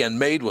fatigue, and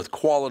made with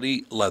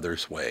quality leather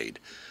suede.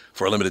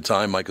 For a limited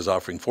time, Mike is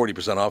offering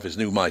 40% off his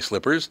new My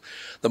Slippers.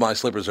 The My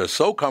Slippers are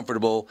so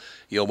comfortable,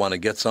 you'll want to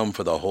get some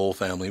for the whole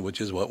family,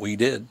 which is what we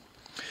did.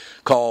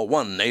 Call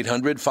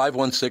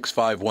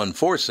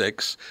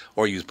 1-800-516-5146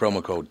 or use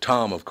promo code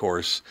TOM, of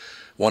course.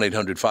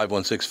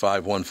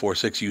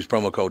 1-800-516-5146. Use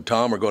promo code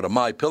TOM or go to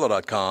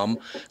MyPillow.com.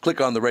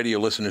 Click on the radio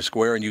listener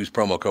square and use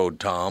promo code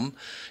TOM.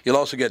 You'll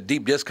also get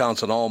deep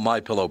discounts on all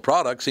MyPillow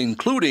products,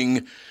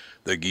 including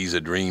the Giza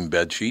Dream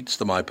bed sheets,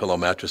 the MyPillow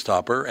mattress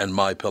topper, and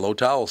MyPillow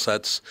towel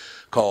sets.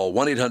 Call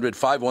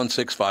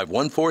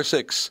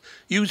 1-800-516-5146.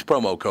 Use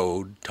promo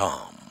code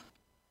TOM.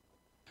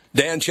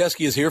 Dan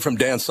Chesky is here from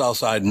Dan's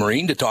Southside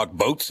Marine to talk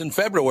boats in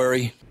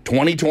February.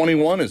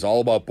 2021 is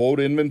all about boat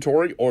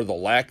inventory or the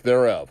lack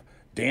thereof.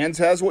 Dan's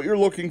has what you're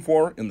looking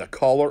for in the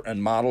color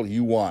and model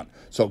you want.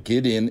 So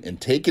get in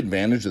and take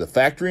advantage of the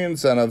factory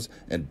incentives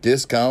and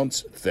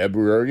discounts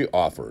February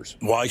offers.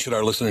 Why should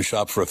our listeners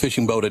shop for a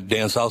fishing boat at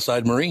Dan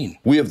Southside Marine?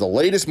 We have the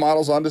latest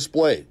models on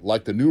display,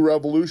 like the new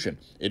Revolution.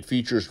 It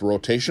features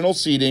rotational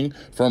seating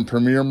from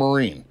Premier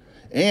Marine.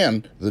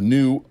 And the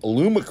new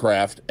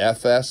Alumacraft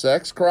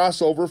FSX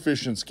crossover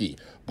fishing ski.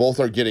 Both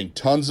are getting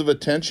tons of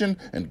attention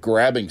and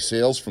grabbing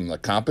sales from the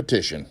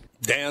competition.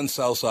 Dan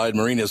Southside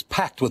Marine is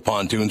packed with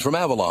pontoons from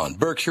Avalon,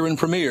 Berkshire, and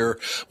Premier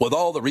with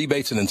all the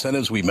rebates and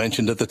incentives we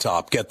mentioned at the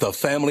top. Get the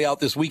family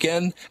out this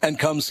weekend and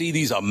come see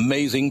these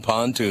amazing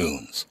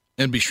pontoons.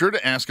 And be sure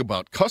to ask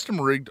about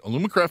custom-rigged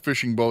Alumacraft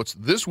fishing boats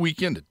this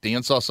weekend at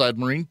Dan Southside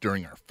Marine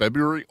during our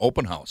February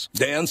open house.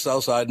 Dan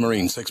Southside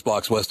Marine, 6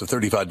 blocks west of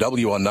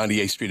 35W on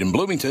 98th Street in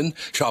Bloomington.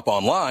 Shop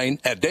online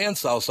at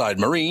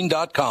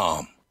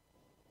dansouthsidemarine.com.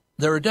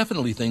 There are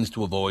definitely things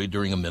to avoid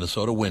during a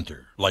Minnesota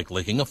winter, like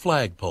licking a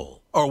flagpole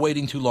or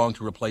waiting too long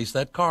to replace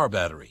that car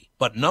battery.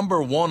 But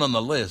number one on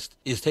the list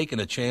is taking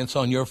a chance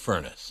on your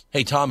furnace.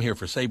 Hey, Tom here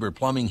for Sabre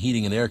Plumbing,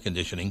 Heating, and Air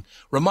Conditioning,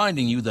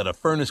 reminding you that a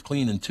furnace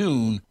clean and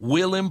tune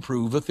will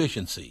improve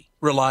efficiency,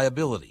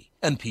 reliability,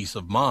 and peace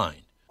of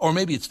mind. Or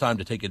maybe it's time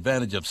to take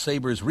advantage of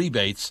Sabre's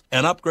rebates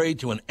and upgrade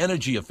to an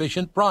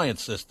energy-efficient Bryant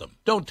system.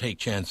 Don't take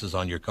chances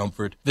on your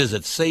comfort.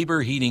 Visit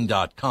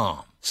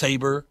SaberHeating.com.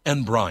 Sabre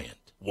and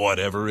Bryant,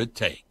 whatever it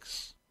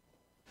takes.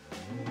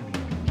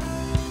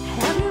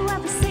 Have you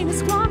ever seen a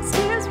squawk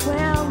steers?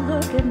 Well,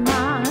 look at mine.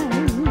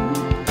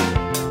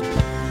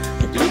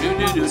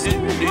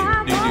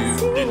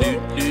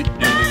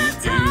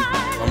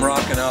 I'm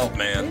rocking out,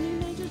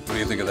 man. What do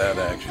you think of that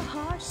action?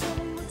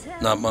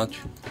 Not much?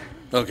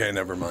 Okay,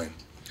 never mind.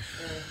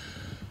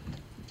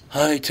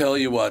 I tell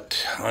you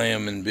what, I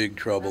am in big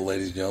trouble,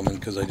 ladies and gentlemen,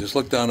 because I just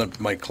looked down at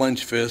my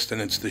clenched fist,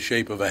 and it's the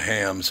shape of a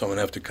ham, so I'm going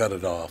to have to cut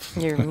it off.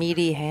 Your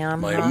meaty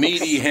ham My hock.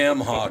 meaty ham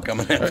hock, I'm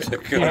going to have to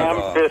cut it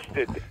off.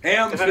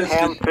 Ham-fisted.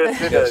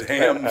 Ham-fisted. Yes,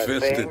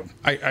 ham-fisted.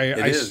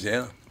 It is,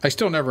 yeah. I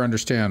still never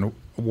understand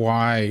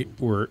why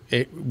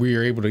we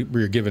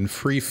are given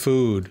free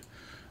food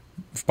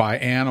by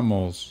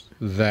animals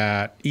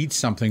that eat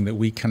something that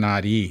we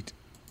cannot eat.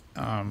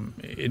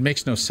 It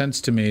makes no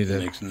sense to me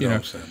that it makes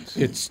no sense.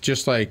 It's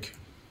just like,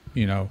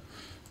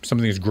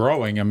 something is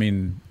growing, I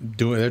mean,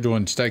 they're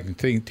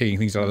taking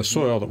things out of the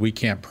soil that we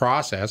can't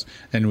process,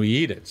 and we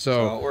eat it.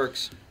 So how it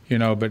works.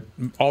 But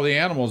all the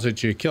animals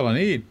that you kill and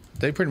eat,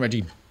 they pretty much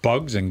eat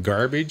bugs and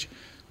garbage,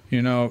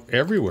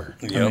 everywhere.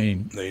 Yep, I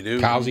mean, they do.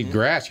 Cows eat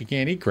grass. You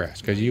can't eat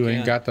grass because you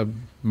ain't got the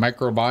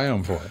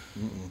microbiome for it.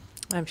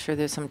 I'm sure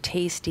there's some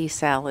tasty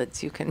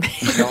salads you can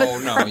make.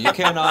 No, you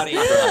cannot eat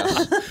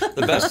grass.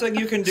 The best thing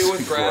you can do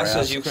with grass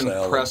is you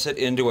can press it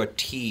into a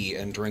tea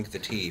and drink the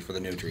tea for the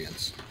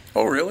nutrients.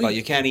 Oh, really? But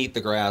you can't eat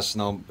the grass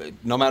no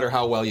matter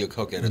how well you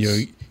cook it.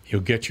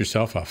 You'll get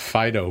yourself a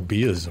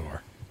phytobezoar.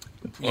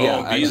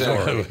 Yeah,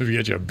 exactly. You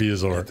get you a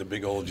bezoar. Get the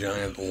big old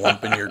giant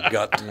lump in your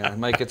gut. Yeah,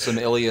 might get some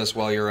ileus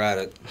while you're at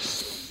it.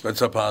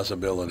 That's a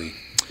possibility.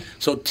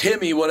 So,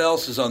 Timmy, what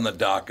else is on the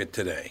docket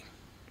today?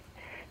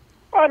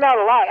 Well, not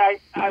a lot.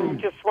 I'm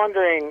just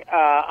wondering,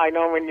 I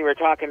know when you were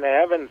talking to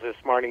Evans this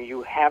morning,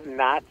 you have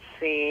not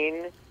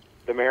seen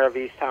the Mayor of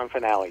Easttown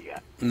finale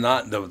yet.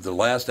 Not the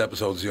last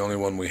episode's the only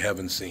one we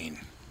haven't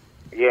seen.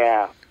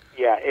 Yeah,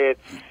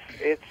 it's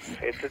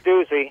a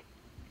doozy.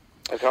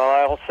 That's all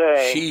I'll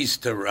say.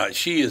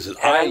 She is.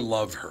 I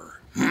love her.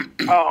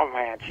 Oh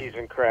man, she's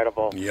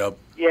incredible. Yep.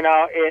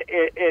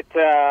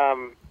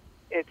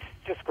 It's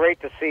just great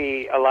to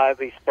see a lot of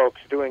these folks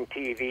doing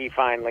TV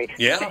finally.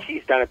 Yeah.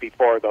 She's done it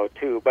before though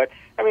too, but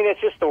I mean it's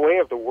just the way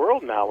of the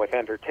world now with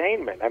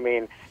entertainment. I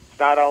mean, it's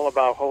not all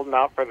about holding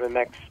out for the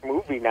next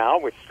movie now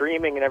with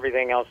streaming and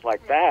everything else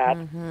like that.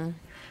 Mm-hmm.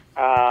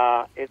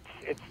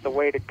 It's the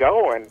way to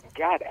go, and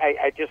God,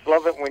 I just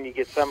love it when you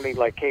get somebody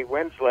like Kate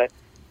Winslet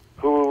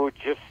who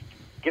just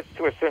gets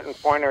to a certain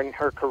point in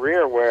her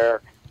career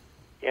where,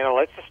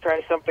 let's just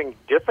try something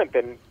different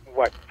than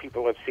what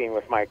people have seen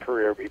with my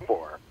career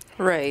before.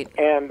 Right.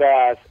 And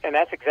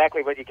that's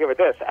exactly what you get with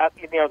this.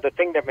 The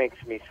thing that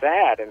makes me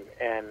sad,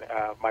 and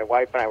my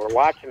wife and I were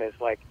watching, is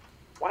like,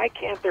 why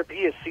can't there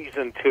be a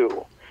season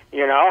 2?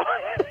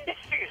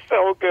 She's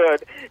so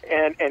good,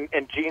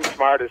 and Jean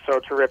Smart is so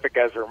terrific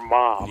as her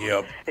mom.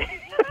 Yep.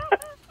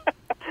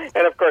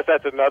 And of course,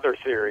 that's another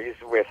series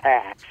with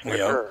Hacks with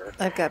her.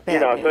 I've got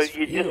bad news so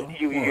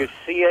you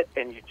see it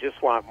and you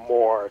just want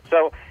more.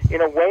 So in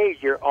a way,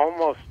 you're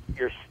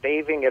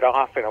staving it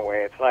off. In a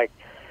way, it's like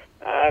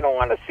I don't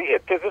want to see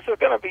it because this is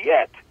going to be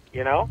it.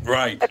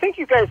 Right. I think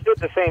you guys did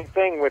the same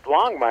thing with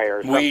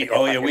Longmire.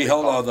 We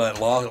held on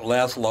that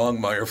last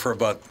Longmire for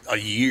about a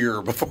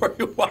year before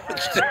we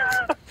watched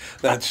it.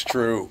 That's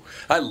true.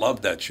 I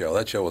loved that show.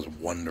 That show was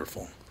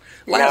wonderful.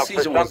 Last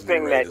season was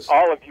something that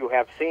all of you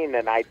have seen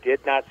and I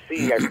did not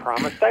see. I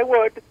promised I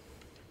would,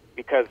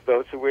 because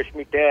Those Who Wish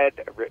Me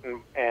Dead,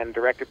 written and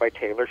directed by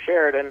Taylor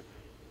Sheridan,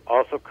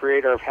 also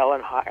creator of Hell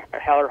or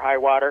High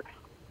Water,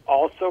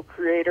 also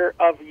creator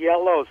of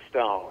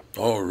Yellowstone.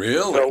 Oh,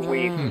 really? So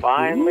we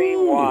finally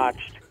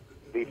watched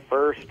the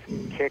first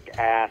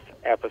kick-ass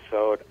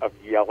episode of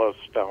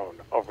Yellowstone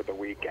over the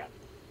weekend.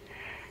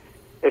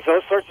 It's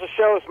those sorts of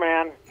shows,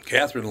 man.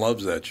 Catherine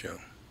loves that show.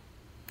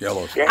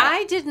 Yellowstone.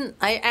 Yeah.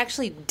 I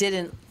actually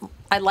didn't.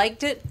 I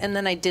liked it, and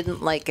then I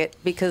didn't like it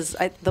because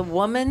the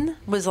woman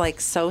was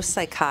like so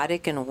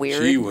psychotic and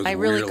weird. She was I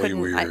really really couldn't,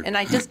 weird. and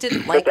I just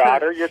didn't like the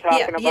daughter her. You're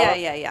talking about?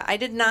 Yeah. I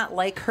did not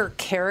like her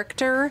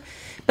character,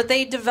 but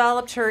they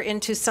developed her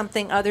into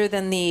something other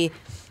than the,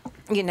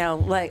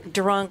 like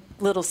drunk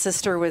little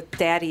sister with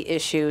daddy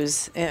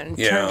issues, and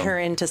turned her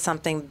into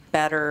something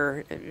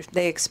better.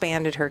 They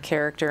expanded her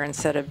character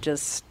instead of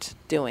just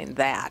doing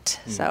that.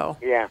 So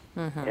yeah.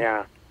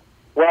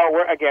 Well,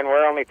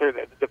 we're only through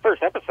the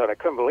first episode. I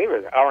couldn't believe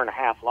it. An hour and a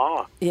half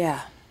long.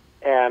 Yeah.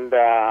 And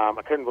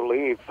I couldn't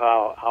believe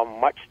how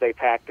much they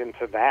packed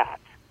into that.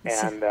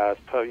 And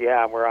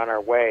we're on our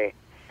way.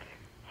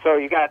 So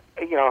you got,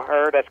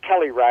 her, that's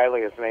Kelly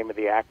Riley is the name of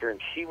the actor, and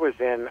she was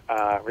in,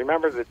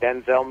 remember the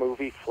Denzel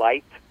movie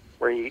Flight,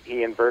 where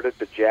he inverted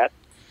the jet?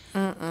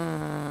 Where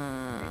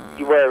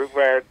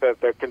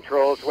the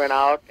controls went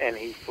out and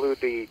he flew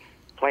the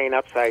plane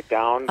upside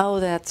down. Oh,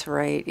 that's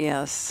right.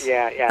 Yes.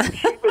 Yeah.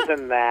 She was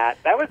in that.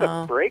 That was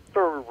a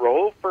breakthrough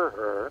role for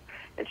her,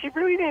 and she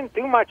really didn't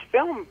do much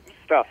film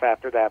stuff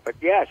after that. But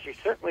yeah, she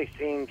certainly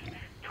seems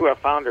to have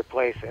found her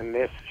place in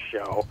this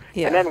show.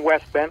 Yeah. And then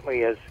Wes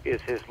Bentley is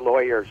his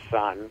lawyer's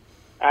son.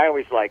 I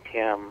always liked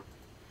him.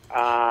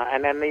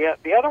 And then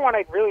the other one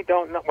I really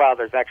don't know. Well,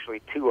 there's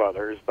actually two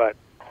others, but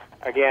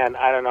again,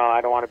 I don't know.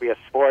 I don't want to be a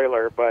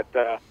spoiler, but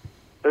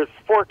there's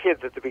 4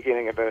 kids at the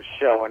beginning of the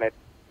show, and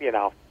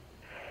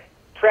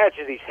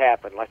tragedies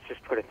happen. Let's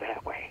just put it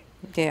that way.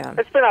 Yeah.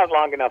 It's been out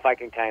long enough. I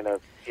can kind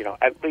of,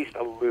 at least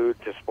allude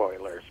to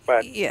spoilers.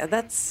 But yeah,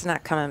 that's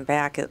not coming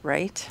back,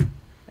 right?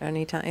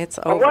 Anytime it's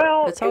over.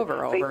 Well, it's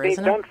over, isn't it?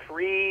 They've done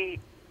three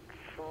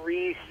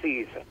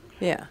seasons.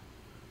 Yeah.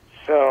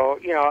 So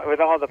with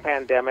all the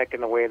pandemic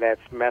and the way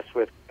that's messed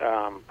with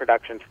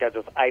production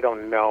schedules, I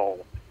don't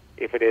know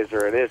if it is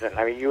or it isn't.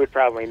 I mean, you would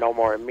probably know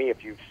more than me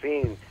if you've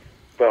seen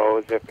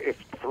those. If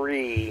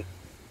 3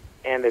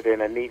 ended in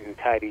a neat and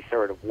tidy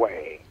sort of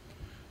way,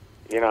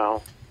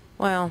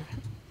 Well,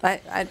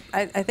 I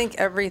think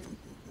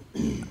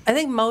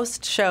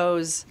most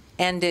shows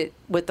end it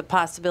with the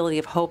possibility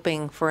of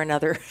hoping for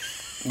another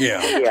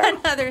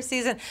another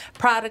season.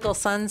 Prodigal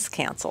Son's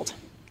canceled.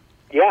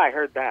 Yeah, I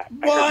heard that.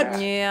 What?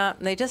 Yeah,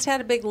 they just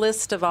had a big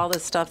list of all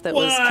this stuff that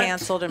was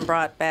canceled and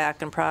brought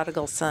back, and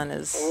Prodigal Son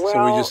is... Well,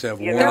 so we just have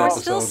one episode There were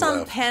still some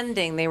left.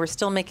 pending. They were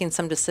still making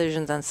some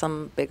decisions on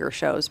some bigger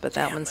shows, but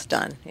that one's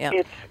done. Yeah.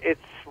 It's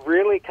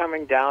really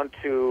coming down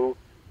to,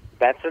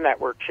 that's a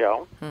network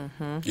show.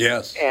 Mm-hmm.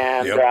 Yes.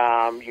 And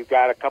you've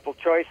got a couple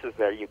choices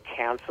there. You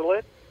cancel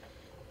it,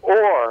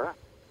 or,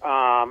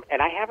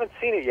 and I haven't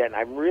seen it yet, and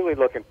I'm really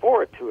looking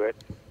forward to it,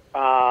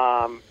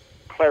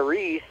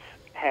 Clarice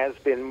has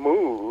been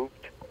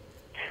moved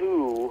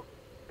to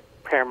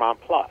Paramount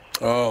Plus.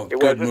 Oh, it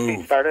good was move.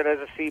 It started as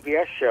a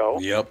CBS show.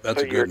 Yep, that's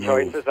so a good move.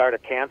 your choices are to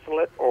cancel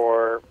it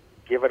or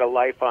give it a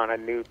life on a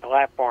new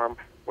platform,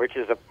 which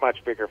is a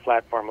much bigger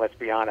platform, let's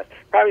be honest.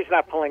 Probably it's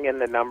not pulling in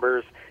the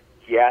numbers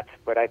yet,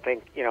 but I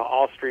think,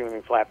 all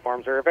streaming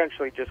platforms are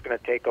eventually just going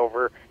to take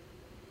over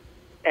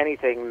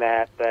anything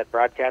that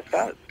broadcast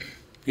does.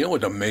 You know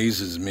what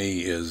amazes me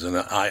is, and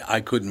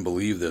I couldn't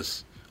believe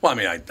this. Well, I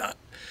mean,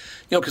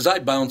 because I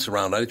bounce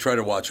around. I try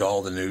to watch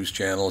all the news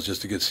channels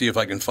just to see if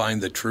I can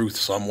find the truth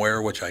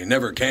somewhere, which I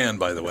never can,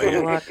 by the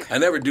way. I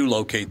never do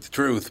locate the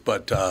truth,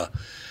 but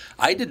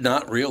I did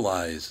not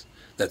realize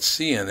that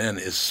CNN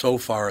is so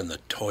far in the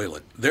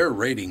toilet. Their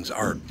ratings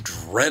are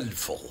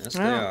dreadful. Yes,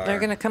 they're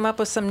going to come up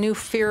with some new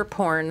fear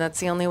porn. That's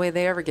the only way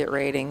they ever get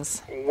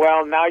ratings.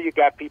 Well, now you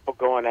got people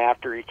going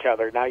after each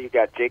other. Now you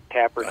got Jake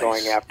Tapper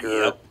going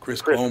after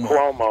Chris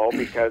Cuomo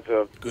because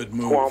of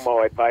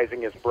Cuomo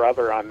advising his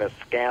brother on this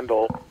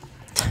scandal.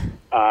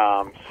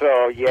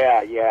 So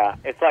yeah,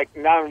 it's like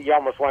now you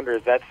almost wonder,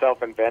 is that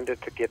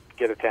self-invented to get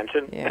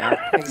attention?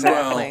 Yeah,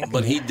 exactly. Well,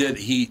 but he did.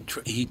 He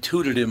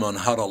tutored him on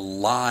how to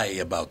lie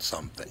about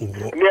something.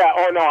 Yeah.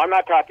 Oh no, I'm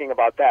not talking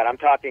about that. I'm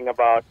talking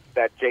about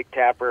that Jake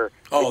Tapper.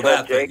 Oh,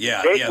 that Jake, thing.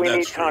 Yeah, Jake, we that's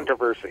need true.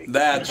 controversy.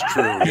 That's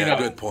true. Yeah,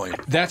 good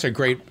point. That's a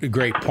great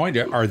point.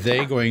 Are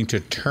they going to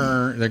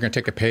turn? They're going to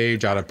take a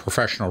page out of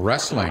professional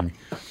wrestling,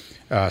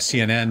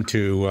 CNN,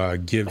 to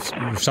give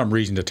some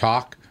reason to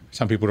talk.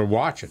 Some people to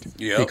watch it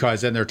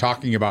because then they're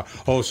talking about,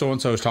 so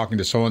and so is talking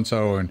to so and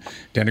so and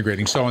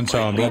denigrating so and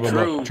so and blah blah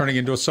blah, turning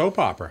into a soap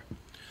opera.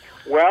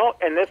 Well,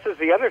 and this is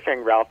the other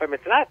thing, Ralph. I mean,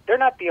 they're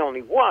not the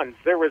only ones.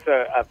 There was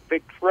a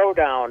big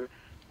throwdown.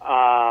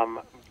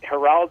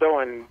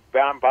 Geraldo and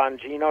Dan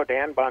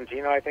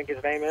Bongino, I think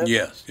his name is.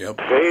 Yes. Yep.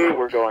 They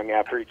were going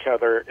after each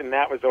other, and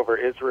that was over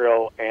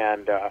Israel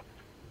and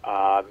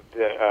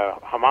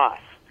Hamas.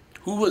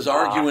 Who was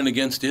arguing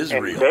against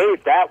Israel? And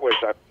that was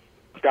a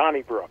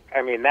Donnybrook.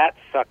 I mean, that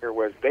sucker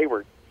was, they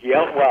were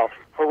yelling. Well,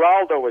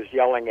 Geraldo was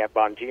yelling at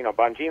Bongino.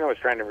 Bongino was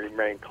trying to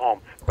remain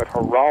calm, but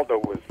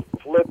Geraldo was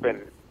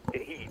flipping.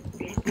 He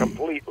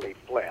completely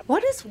flipped.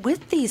 What is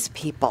with these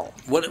people?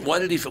 Why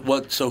did he?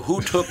 So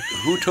who took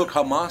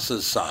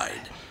Hamas's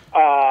side?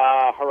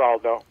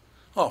 Geraldo.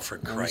 Oh, for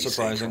Christ's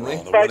sake,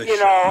 Geraldo. But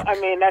I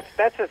mean,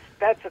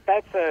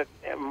 that's a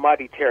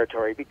muddy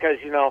territory because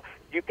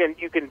you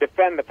can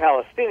defend the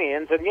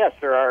Palestinians, and yes,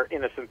 there are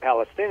innocent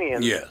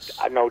Palestinians, yes,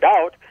 no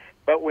doubt.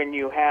 But when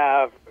you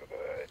have,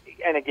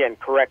 and again,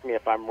 correct me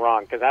if I'm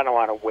wrong, because I don't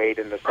want to wade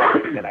into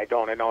something that I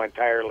don't know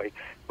entirely.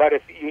 But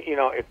if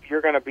if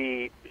you're going to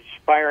be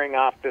firing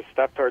off this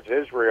stuff towards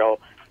Israel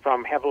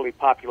from heavily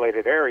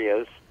populated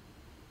areas,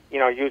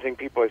 using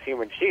people as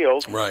human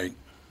shields, right?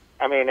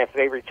 I mean, if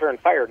they return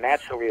fire,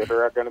 naturally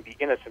there are going to be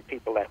innocent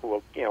people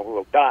who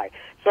will die.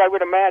 So I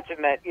would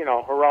imagine that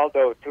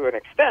Geraldo, to an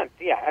extent,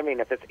 I mean,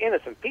 if it's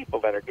innocent people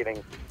that are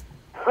getting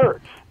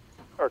hurt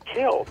or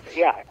killed,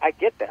 I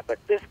get that. But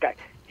this guy,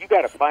 you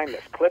got to find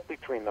this clip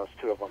between those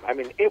two of them. I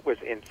mean, it was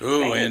insane.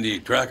 Ooh,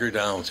 Andy, track her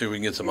down. See if we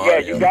can get some audio. Yeah,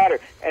 you got her.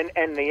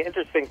 And the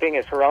interesting thing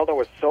is, Geraldo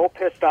was so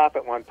pissed off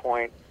at one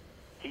point,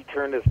 he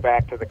turned his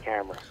back to the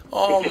camera.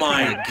 Oh,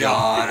 my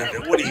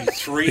God. What are you,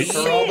 3?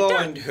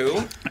 Geraldo and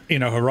who?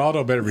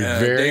 Geraldo better be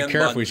very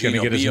careful. He's going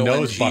to get his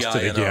nose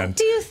busted again.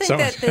 Do you think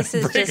that this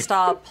is just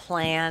all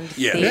planned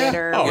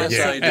theater once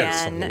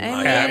again?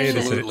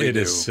 It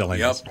is silly.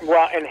 Yep.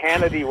 Well, and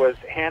Hannity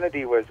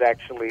was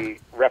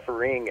actually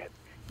refereeing it.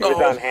 It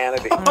was on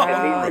Hannity.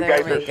 And these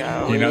guys are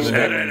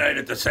Saturday night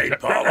at the St.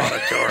 Paul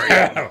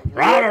Auditorium.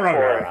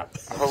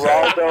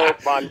 Geraldo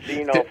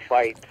Bongino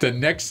fight. The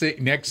next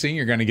thing,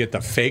 you're going to get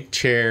the fake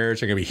chairs.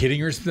 They're going to be hitting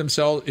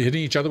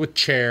each other with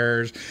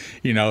chairs.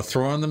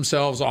 Throwing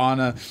themselves on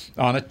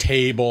a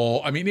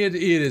table. I mean, it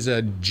is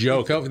a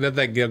joke. They'll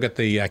get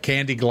the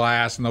candy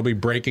glass and they'll be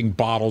breaking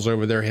bottles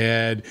over their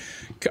head.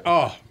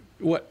 Oh,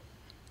 what?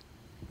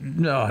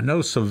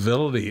 No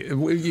civility.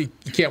 You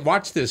can't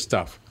watch this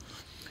stuff.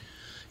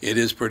 It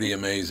is pretty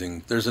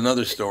amazing. There's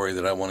another story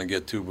that I want to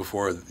get to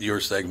before your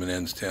segment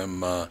ends,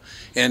 Tim.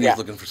 Andy's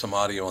looking for some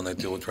audio on that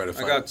deal. We'll try to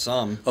find it. I got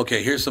some.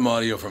 Okay, here's some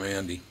audio from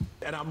Andy.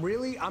 And I'm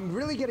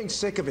really getting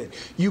sick of it.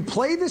 You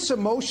play this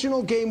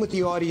emotional game with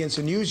the audience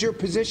and use your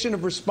position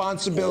of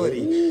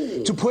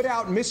responsibility to put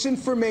out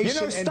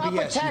misinformation and stop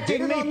BS.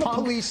 attacking you did it me, on the punk.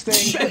 police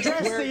thing.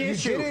 Address the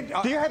issue.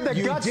 Do you have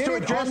the guts to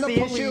address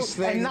the issue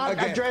and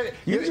not address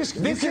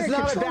it? This is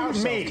not about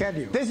me.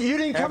 You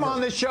didn't come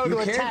on this show to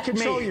attack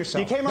me.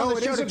 You came on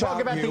the show to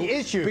talk about the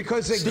issue.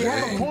 Because do you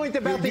have a point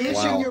about the issue?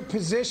 Using your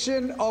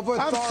position of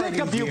authority. I'm sick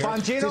of you,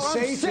 Bongino.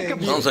 I'm sick of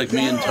you. Sounds like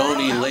me and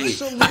Tony Lee.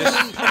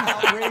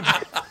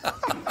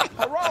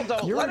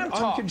 Geraldo, you're an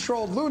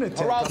uncontrolled lunatic.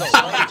 Geraldo,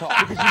 let him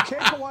talk. Because you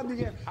can't go on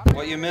the air.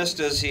 What you missed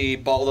is he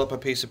balled up a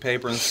piece of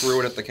paper and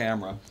threw it at the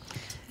camera.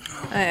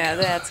 Yeah,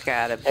 that's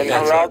gotta be. And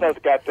Geraldo's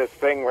got this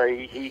thing where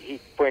he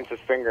points his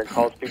finger and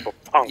calls people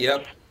punks.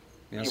 Yep.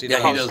 Yes, he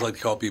does like to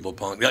call people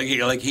punk.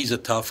 Like he's a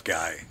tough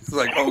guy. It's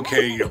like,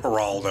 okay,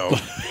 Geraldo,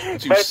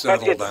 but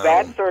settle it's down.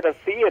 that sort of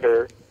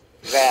theater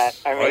that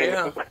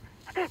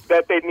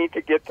that they need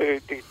to get to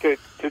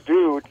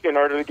do in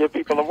order to get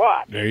people to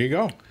watch. There you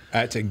go.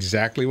 That's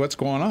exactly what's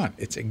going on.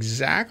 It's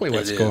exactly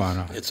what's going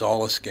on. It's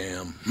all a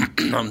scam.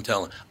 I'm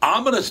telling.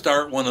 I'm going to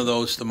start one of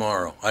those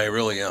tomorrow. I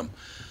really am.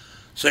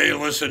 Say,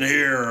 listen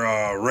here,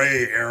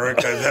 Ray,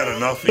 Eric, I've had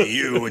enough of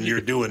you, and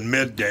you're doing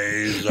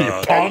middays.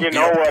 And you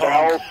know what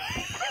else?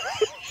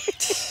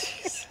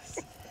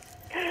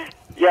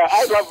 Yeah,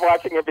 I love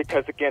watching it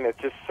because, again, it's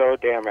just so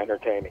damn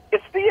entertaining.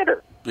 It's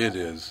theater. It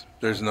is.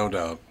 There's no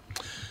doubt.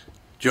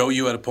 Joe,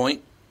 you had a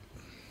point?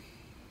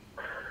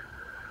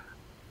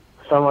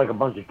 Sound like a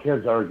bunch of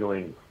kids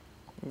arguing.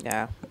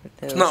 Yeah,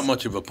 it's not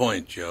much of a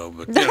point, Joe,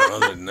 but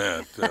other than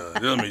that,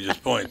 let me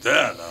just point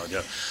that out.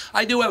 Yeah.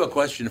 I do have a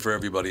question for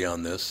everybody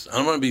on this.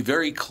 I'm going to be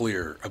very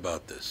clear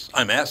about this.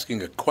 I'm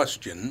asking a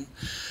question.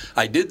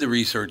 I did the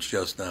research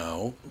just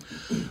now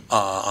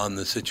on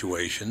the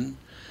situation.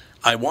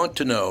 I want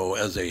to know,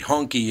 as a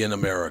honky in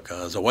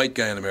America, as a white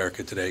guy in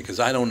America today, because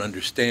I don't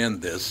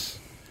understand this,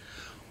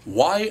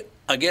 why,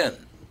 again,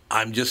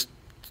 I'm just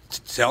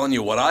telling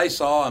you what I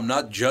saw. I'm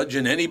not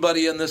judging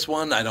anybody in this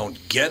one. I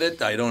don't get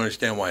it. I don't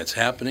understand why it's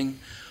happening.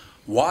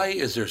 Why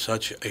is there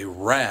such a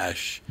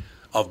rash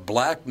of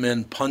black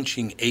men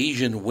punching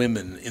Asian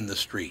women in the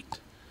street?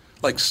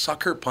 Like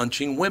sucker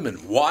punching women.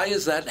 Why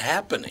is that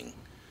happening?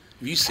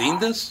 Have you seen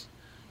this?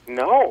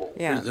 No.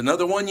 Yeah. There's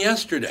another one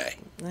yesterday.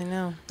 I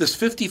know. This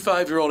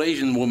 55-year-old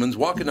Asian woman's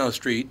walking down the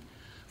street.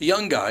 A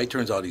young guy,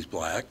 turns out he's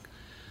black.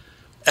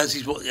 As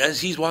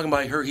he's walking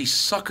by her, he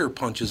sucker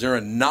punches her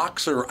and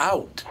knocks her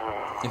out.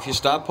 If you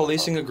stop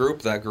policing a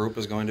group, that group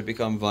is going to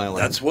become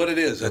violent. That's what it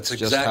is. That's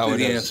exactly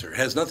the answer. It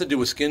has nothing to do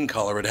with skin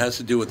color. It has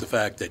to do with the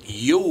fact that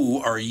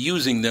you are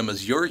using them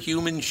as your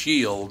human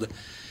shield,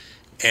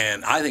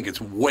 and I think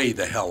it's way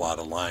the hell out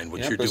of line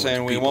what you're doing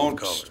to people of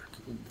color.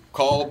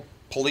 Call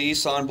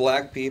police on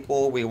black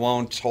people. We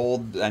won't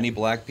hold any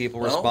black people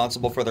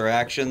responsible for their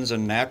actions,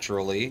 and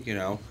naturally,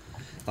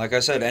 like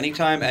I said,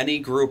 anytime any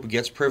group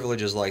gets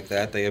privileges like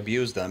that, they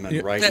abuse them,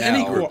 and now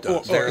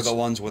they're the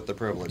ones with the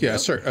privilege. Yeah,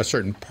 a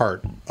certain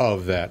part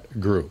of that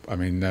group. I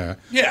mean, the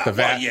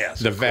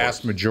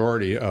vast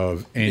majority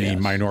of any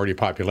minority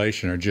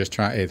population are just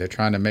trying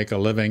to make a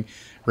living,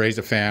 raise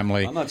a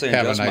family, I'm not saying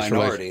have just a nice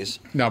minorities.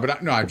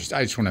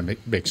 I just want to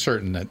make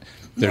certain that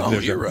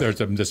there's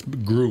this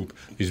group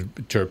is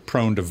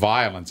prone to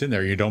violence in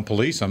there. You don't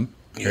police them.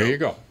 There you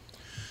go.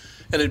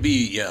 And it'd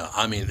be,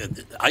 I mean,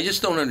 I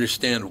just don't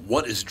understand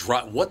what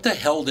the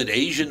hell did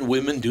Asian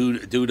women do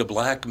to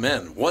black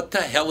men? What the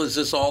hell is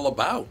this all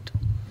about?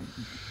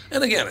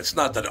 And again, it's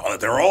not that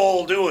they're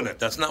all doing it.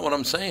 That's not what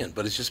I'm saying.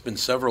 But it's just been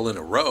several in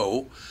a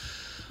row.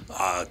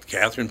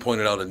 Catherine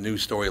pointed out a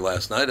news story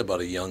last night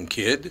about a young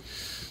kid.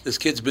 This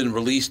kid's been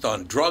released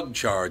on drug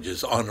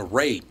charges, on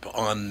rape,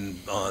 on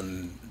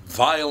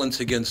violence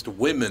against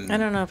women. I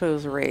don't know if it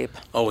was rape.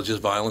 Oh, it's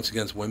just violence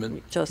against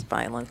women? Just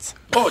violence.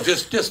 Oh,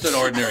 just an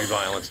ordinary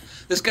violence.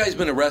 This guy's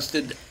been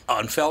arrested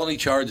on felony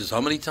charges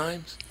how many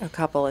times? A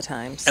couple of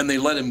times. And they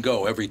let him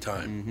go every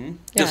time. Mm-hmm.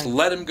 Just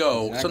let him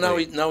go. Exactly.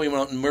 So now he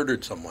went out and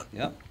murdered someone.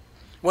 Yep.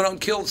 Went out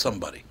and killed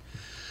somebody.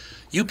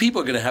 You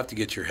people are going to have to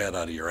get your head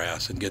out of your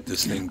ass and get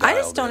this thing dialed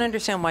I just don't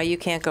understand why you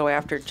can't go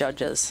after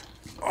judges.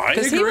 I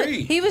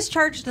agree. He was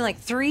charged in like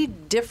 3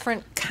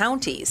 different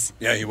counties.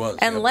 Yeah, he was.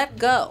 And let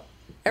go.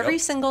 Every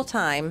single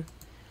time.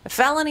 A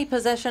felony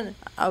possession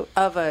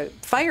of a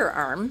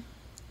firearm.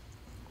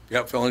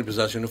 Yep, felony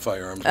possession of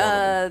firearms.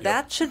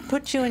 That should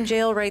put you in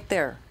jail right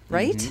there,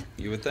 right?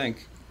 Mm-hmm. You would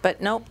think. But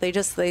nope, they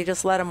just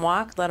let him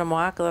walk,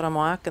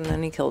 and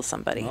then he kills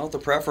somebody. Well, if the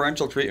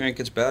preferential treatment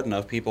gets bad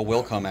enough, people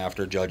will come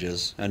after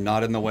judges, and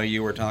not in the way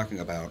you were talking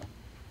about.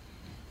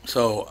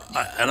 So,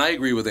 and I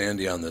agree with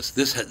Andy on this.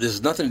 This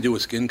has nothing to do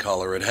with skin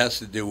color. It has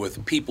to do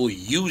with people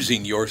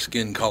using your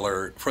skin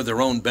color for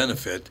their own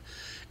benefit,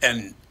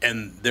 and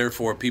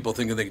therefore people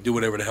thinking they can do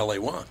whatever the hell they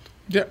want.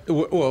 Yeah,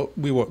 well,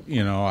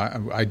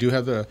 I do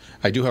have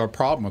a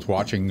problem with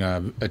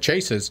watching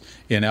chases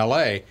in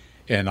L.A.,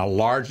 and a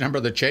large number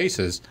of the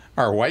chases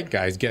are white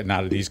guys getting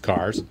out of these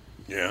cars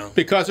Yeah.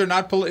 Because they're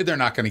not going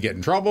to get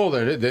in trouble.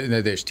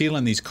 They're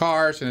stealing these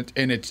cars,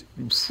 and it's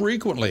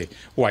frequently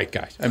white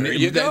guys. I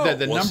mean,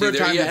 the number of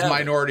times it's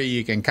minority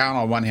you can count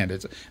on one hand.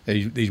 It's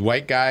these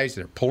white guys.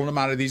 They're pulling them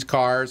out of these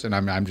cars, and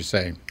I'm just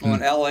saying. Well,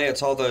 in L.A.,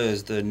 it's all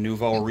the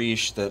nouveau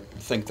riche that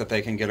think that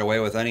they can get away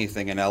with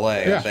anything in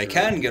L.A. Yeah. They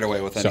can get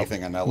away with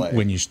anything in L.A.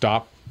 When you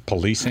stop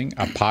policing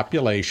a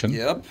population,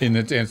 and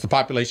it's the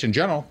population in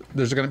general,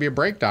 there's going to be a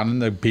breakdown in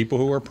the people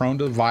who are prone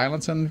to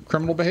violence and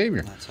criminal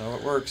behavior. That's how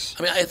it works.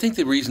 I mean, I think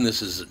the reason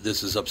this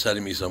is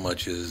upsetting me so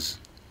much is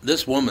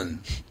this woman,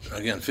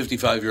 again,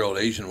 55-year-old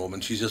Asian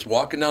woman, she's just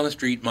walking down the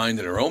street,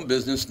 minding her own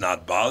business,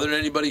 not bothering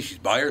anybody. She's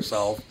by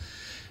herself,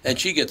 and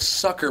she gets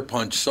sucker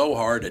punched so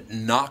hard it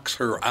knocks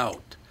her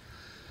out.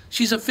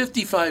 She's a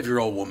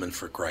 55-year-old woman,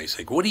 for Christ's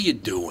sake. What are you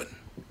doing?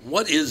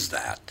 What is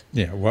that?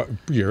 Yeah, well,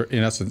 you're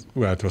in essence,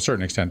 to a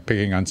certain extent,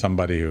 picking on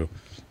somebody who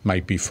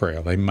might be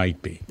frail. They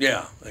might be.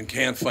 Yeah, and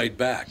can't fight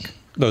back.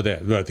 No,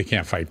 they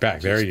can't fight back.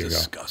 There you go.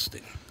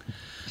 Disgusting.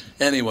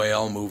 Anyway,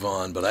 I'll move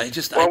on. But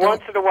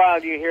once in a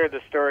while you hear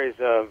the stories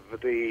of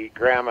the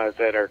grandmas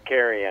that are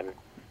carrying.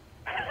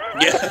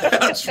 Yeah,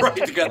 that's right.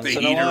 They got the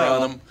heater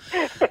on them.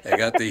 They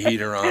got the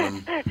heater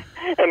on them.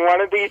 And one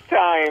of these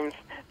times,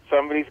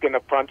 somebody's going to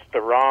punch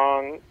the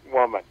wrong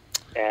woman.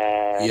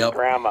 And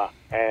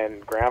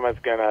grandma's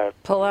gonna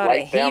pull out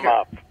light them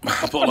up.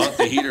 Pull out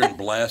the heater and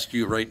blast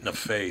you right in the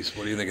face.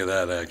 What do you think of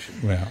that action?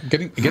 Well,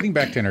 getting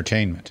back to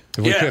entertainment,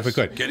 if we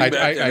could.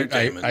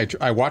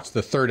 I watched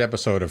the third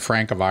episode of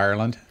Frank of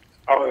Ireland.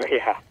 Oh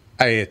yeah.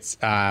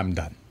 I'm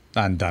done.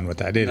 I'm done with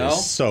that. It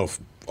is so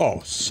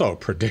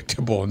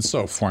predictable and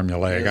so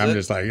formulaic. I'm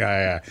just like,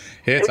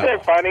 Isn't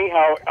it funny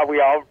how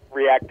we all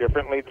react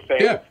differently to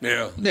things?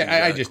 Yeah.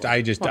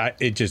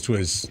 It just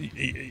was.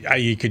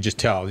 You could just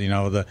tell.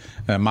 The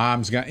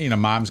mom's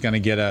gonna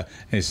get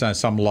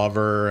some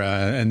lover,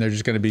 and they're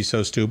just gonna be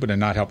so stupid and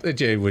not help.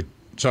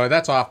 So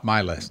that's off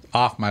my list. See,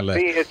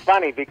 it's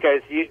funny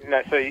because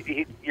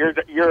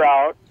you're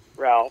out,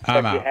 Ralph.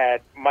 I'm but you out.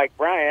 had Mike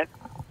Bryant,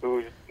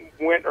 who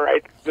went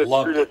right through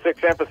the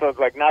 6 episodes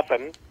like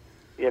nothing.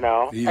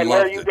 And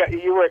where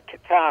you were,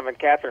 Tom and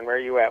Catherine, where are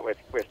you at with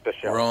the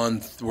show?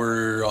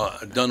 We're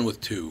done with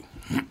 2.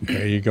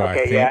 There you go.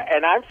 Okay,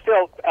 and I'm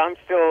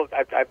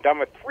done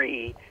with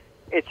 3.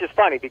 It's just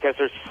funny because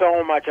there's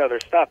so much other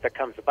stuff that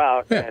comes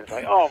about, and it's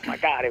like, oh my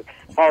God, it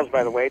falls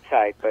by the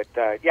wayside. But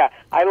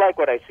I like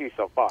what I see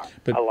so far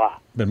a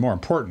lot. But more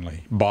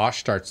importantly, Bosch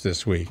starts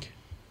this week.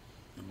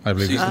 I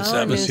believe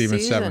season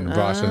 7.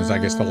 Boston is, I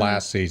guess, the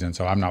last season,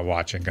 so I'm not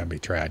watching. Going to be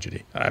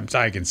tragedy.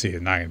 I can see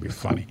it. Not going to be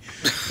funny.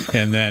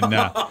 And then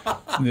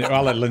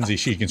I'll let Lindsay.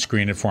 She can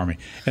screen it for me.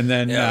 And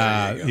then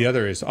the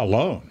other is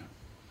Alone.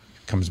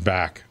 Comes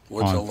back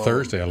on Alone?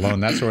 Thursday. Alone.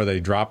 That's where they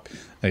drop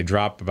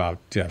about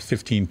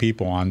 15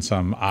 people on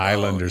some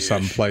island or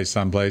someplace.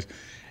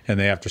 And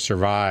they have to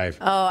survive.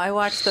 Oh, I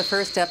watched the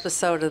first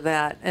episode of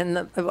that,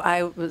 and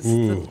I was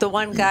the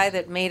one guy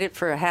that made it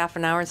for a half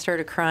an hour and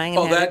started crying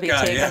and had to be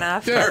taken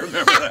off. I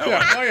remember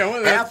that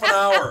one. Half an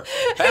hour.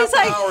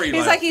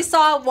 He's like he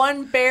saw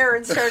one bear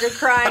and started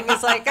crying.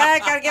 He's like,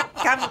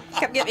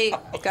 come get me.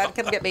 God,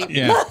 come get me.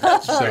 Yeah,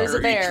 there's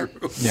a bear.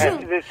 Yeah.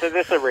 Is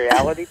this a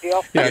reality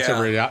deal? Yeah, it's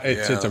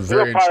a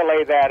very. We'll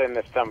parlay that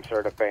into some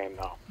sort of fame,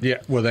 though.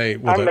 Yeah, I'm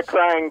the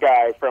crying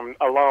guy from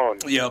Alone.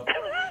 Yep.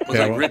 Was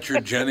like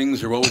Richard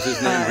Jennings, or what was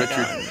his name?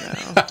 Richard.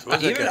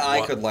 Even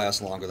I could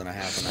last longer than a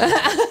half an hour.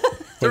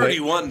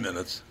 31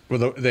 minutes.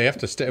 Well, they have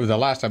to stay. The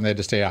last time they had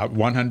to stay out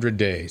 100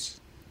 days.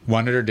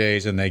 100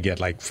 days, and they get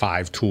like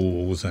 5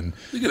 tools, and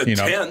you get a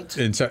tent.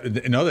 And so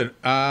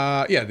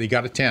they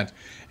got a tent.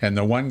 And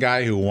the one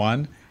guy who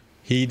won,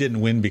 he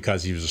didn't win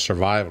because he was a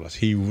survivalist.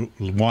 He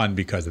won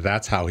because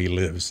that's how he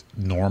lives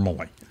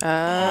normally. He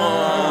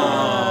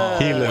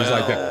lives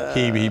like that.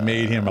 He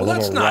made him a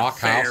little rock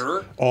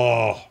house.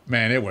 Oh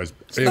man, it was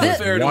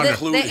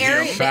wonderful. The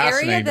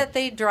area that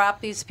they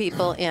dropped these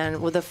people in,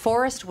 the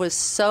forest was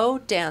so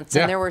dense,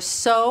 and there were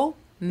so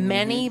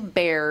many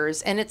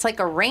bears, and it's like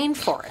a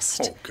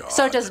rainforest. Oh, God.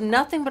 So it does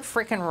nothing but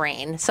freaking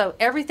rain. So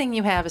everything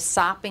you have is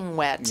sopping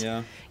wet.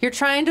 Yeah. You're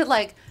trying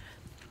to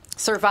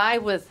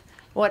survive with.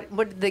 What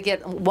did they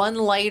get? 1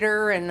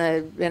 lighter and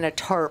a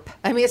tarp.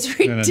 I mean, it's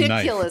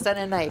ridiculous. And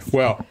a knife.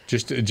 Well,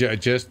 just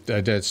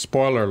a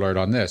spoiler alert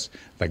on this.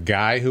 The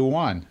guy who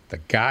won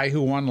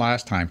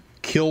last time,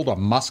 killed a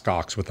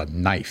muskox with a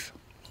knife.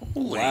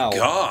 Holy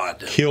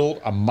God! Killed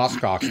a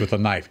muskox with a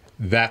knife.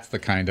 That's the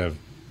kind of.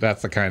 I'm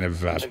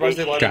surprised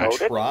they let him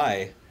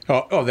try.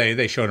 Oh,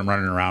 they showed him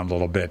running around a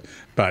little bit,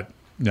 but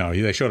no,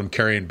 they showed him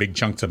carrying big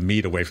chunks of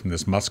meat away from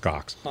this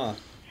muskox. Huh.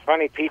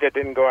 Funny PETA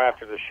didn't go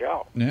after the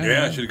show.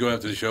 Yeah, I should go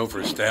after the show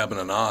for stabbing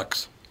an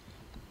ox.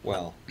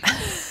 Well,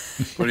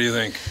 what do you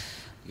think?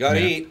 You gotta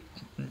eat.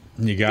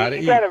 You gotta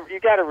eat. You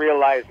gotta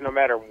realize, no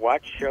matter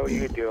what show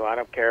you do, I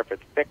don't care if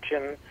it's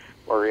fiction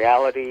or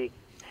reality,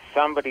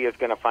 somebody is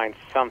going to find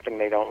something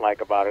they don't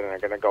like about it and they're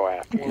going to go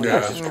after it.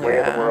 That's just the way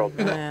of the world.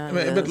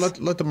 But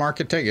let the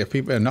market take it.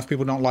 If enough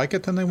people don't like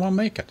it, then they won't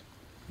make it.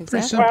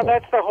 Exactly. Well,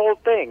 that's the whole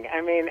thing.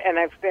 I mean, and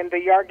I've been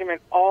the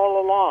argument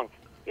all along.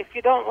 If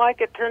you don't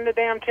like it, turn the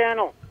damn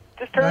channel.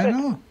 Just turn it.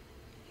 know.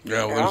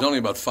 Yeah, well, there's only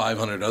about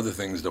 500 other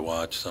things to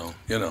watch, so,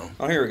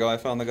 Oh, here we go. I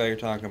found the guy you're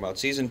talking about.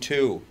 Season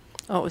 2.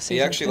 Oh, it was season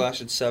He actually 2?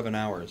 lasted 7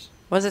 hours.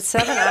 Was it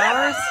 7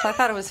 hours? I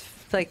thought it was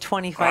like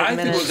 25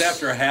 minutes. I think it was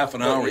after a half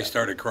an hour he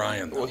started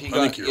crying. Though. Well, I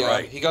think you're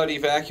right. He got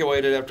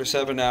evacuated after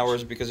 7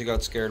 hours because he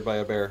got scared by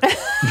a bear.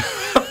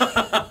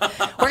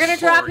 We're going to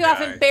drop you off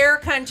in bear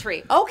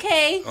country.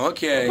 Okay.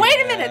 Okay.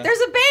 Wait a minute.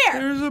 There's a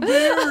bear. There's a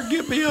bear.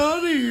 Get me out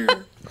of here.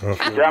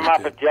 Drum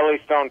up at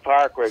Jellystone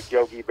Park with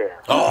Yogi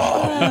Bear.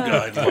 Oh,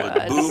 God.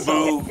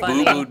 Boo-boo.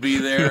 Boo-boo would be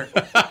there.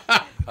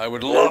 I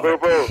would love it.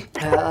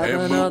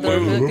 Have another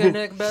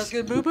picnic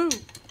basket, boo-boo.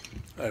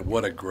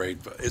 What a great...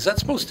 Is that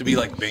supposed to be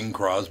like Bing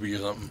Crosby or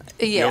something?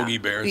 Yeah. Yogi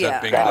Bear? Is yeah.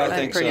 that Bing Crosby?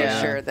 I'm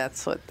pretty sure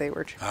that's what they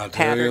were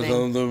patterning.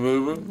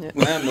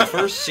 Man, the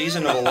first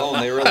season of Alone,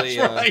 they really...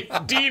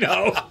 right,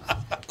 Dino.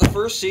 The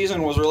first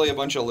season was really a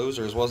bunch of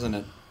losers, wasn't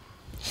it?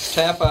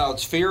 Tap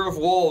outs, fear of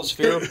wolves,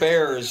 fear of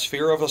bears,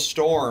 fear of a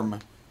storm.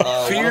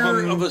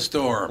 Fear of a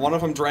storm. One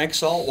of them drank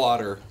salt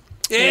water.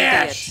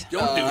 Yeah,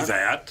 don't do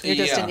that. You're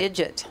just an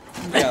idiot.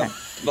 Yeah,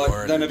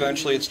 but then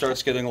eventually it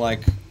starts getting like,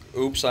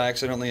 oops, I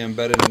accidentally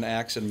embedded an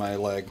axe in my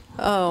leg.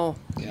 Oh.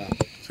 Yeah.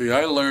 See,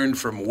 I learned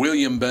from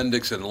William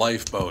Bendix in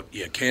Lifeboat,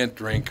 you can't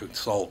drink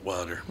salt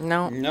water.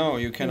 No. No,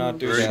 you cannot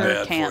do Very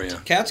that. bad for you.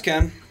 Cats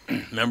can.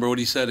 Remember what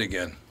he said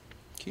again?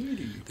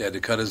 They had to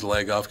cut his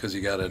leg off because he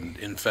got an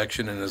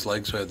infection in his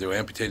leg, so they had to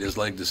amputate his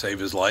leg to save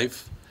his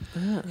life.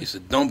 He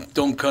said,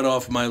 don't cut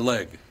off my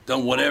leg.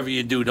 Whatever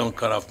you do, don't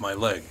cut off my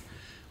leg.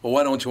 Well,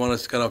 why don't you want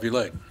us to cut off your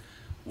leg?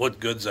 What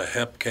good's a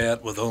hep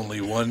cat with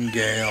only one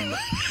gam?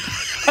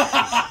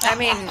 I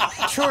mean,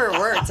 truer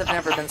words have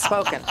never been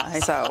spoken,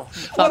 so.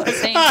 Thought the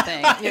same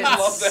thing. I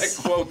love that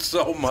quote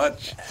so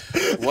much.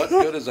 What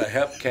good is a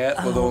hep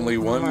cat with only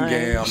one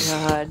gam?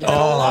 God.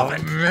 Oh,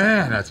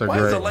 man, that's a Why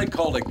great... is a leg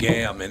called a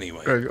gam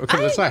anyway?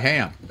 Because it's a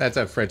ham. That's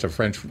a French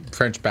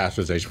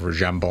bastardization for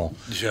jambon.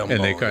 Jambon.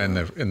 And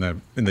they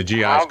in the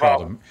GIs How called about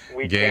them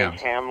we gams.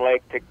 change ham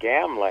leg to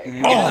gam leg?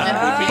 Boom.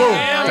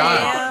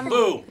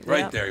 Boom.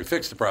 Right there. You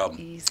fixed the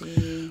problem.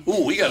 Easy.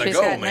 Ooh, we got to She's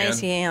go, got man.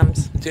 nice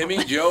yams.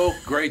 Timmy, Joe,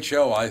 great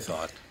show, I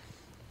thought.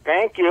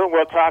 Thank you.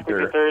 We'll talk with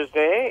you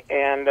Thursday,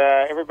 and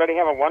everybody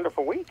have a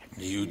wonderful week.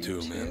 You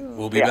too, man.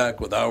 We'll be back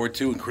with Hour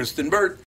 2 and Kristen Burt.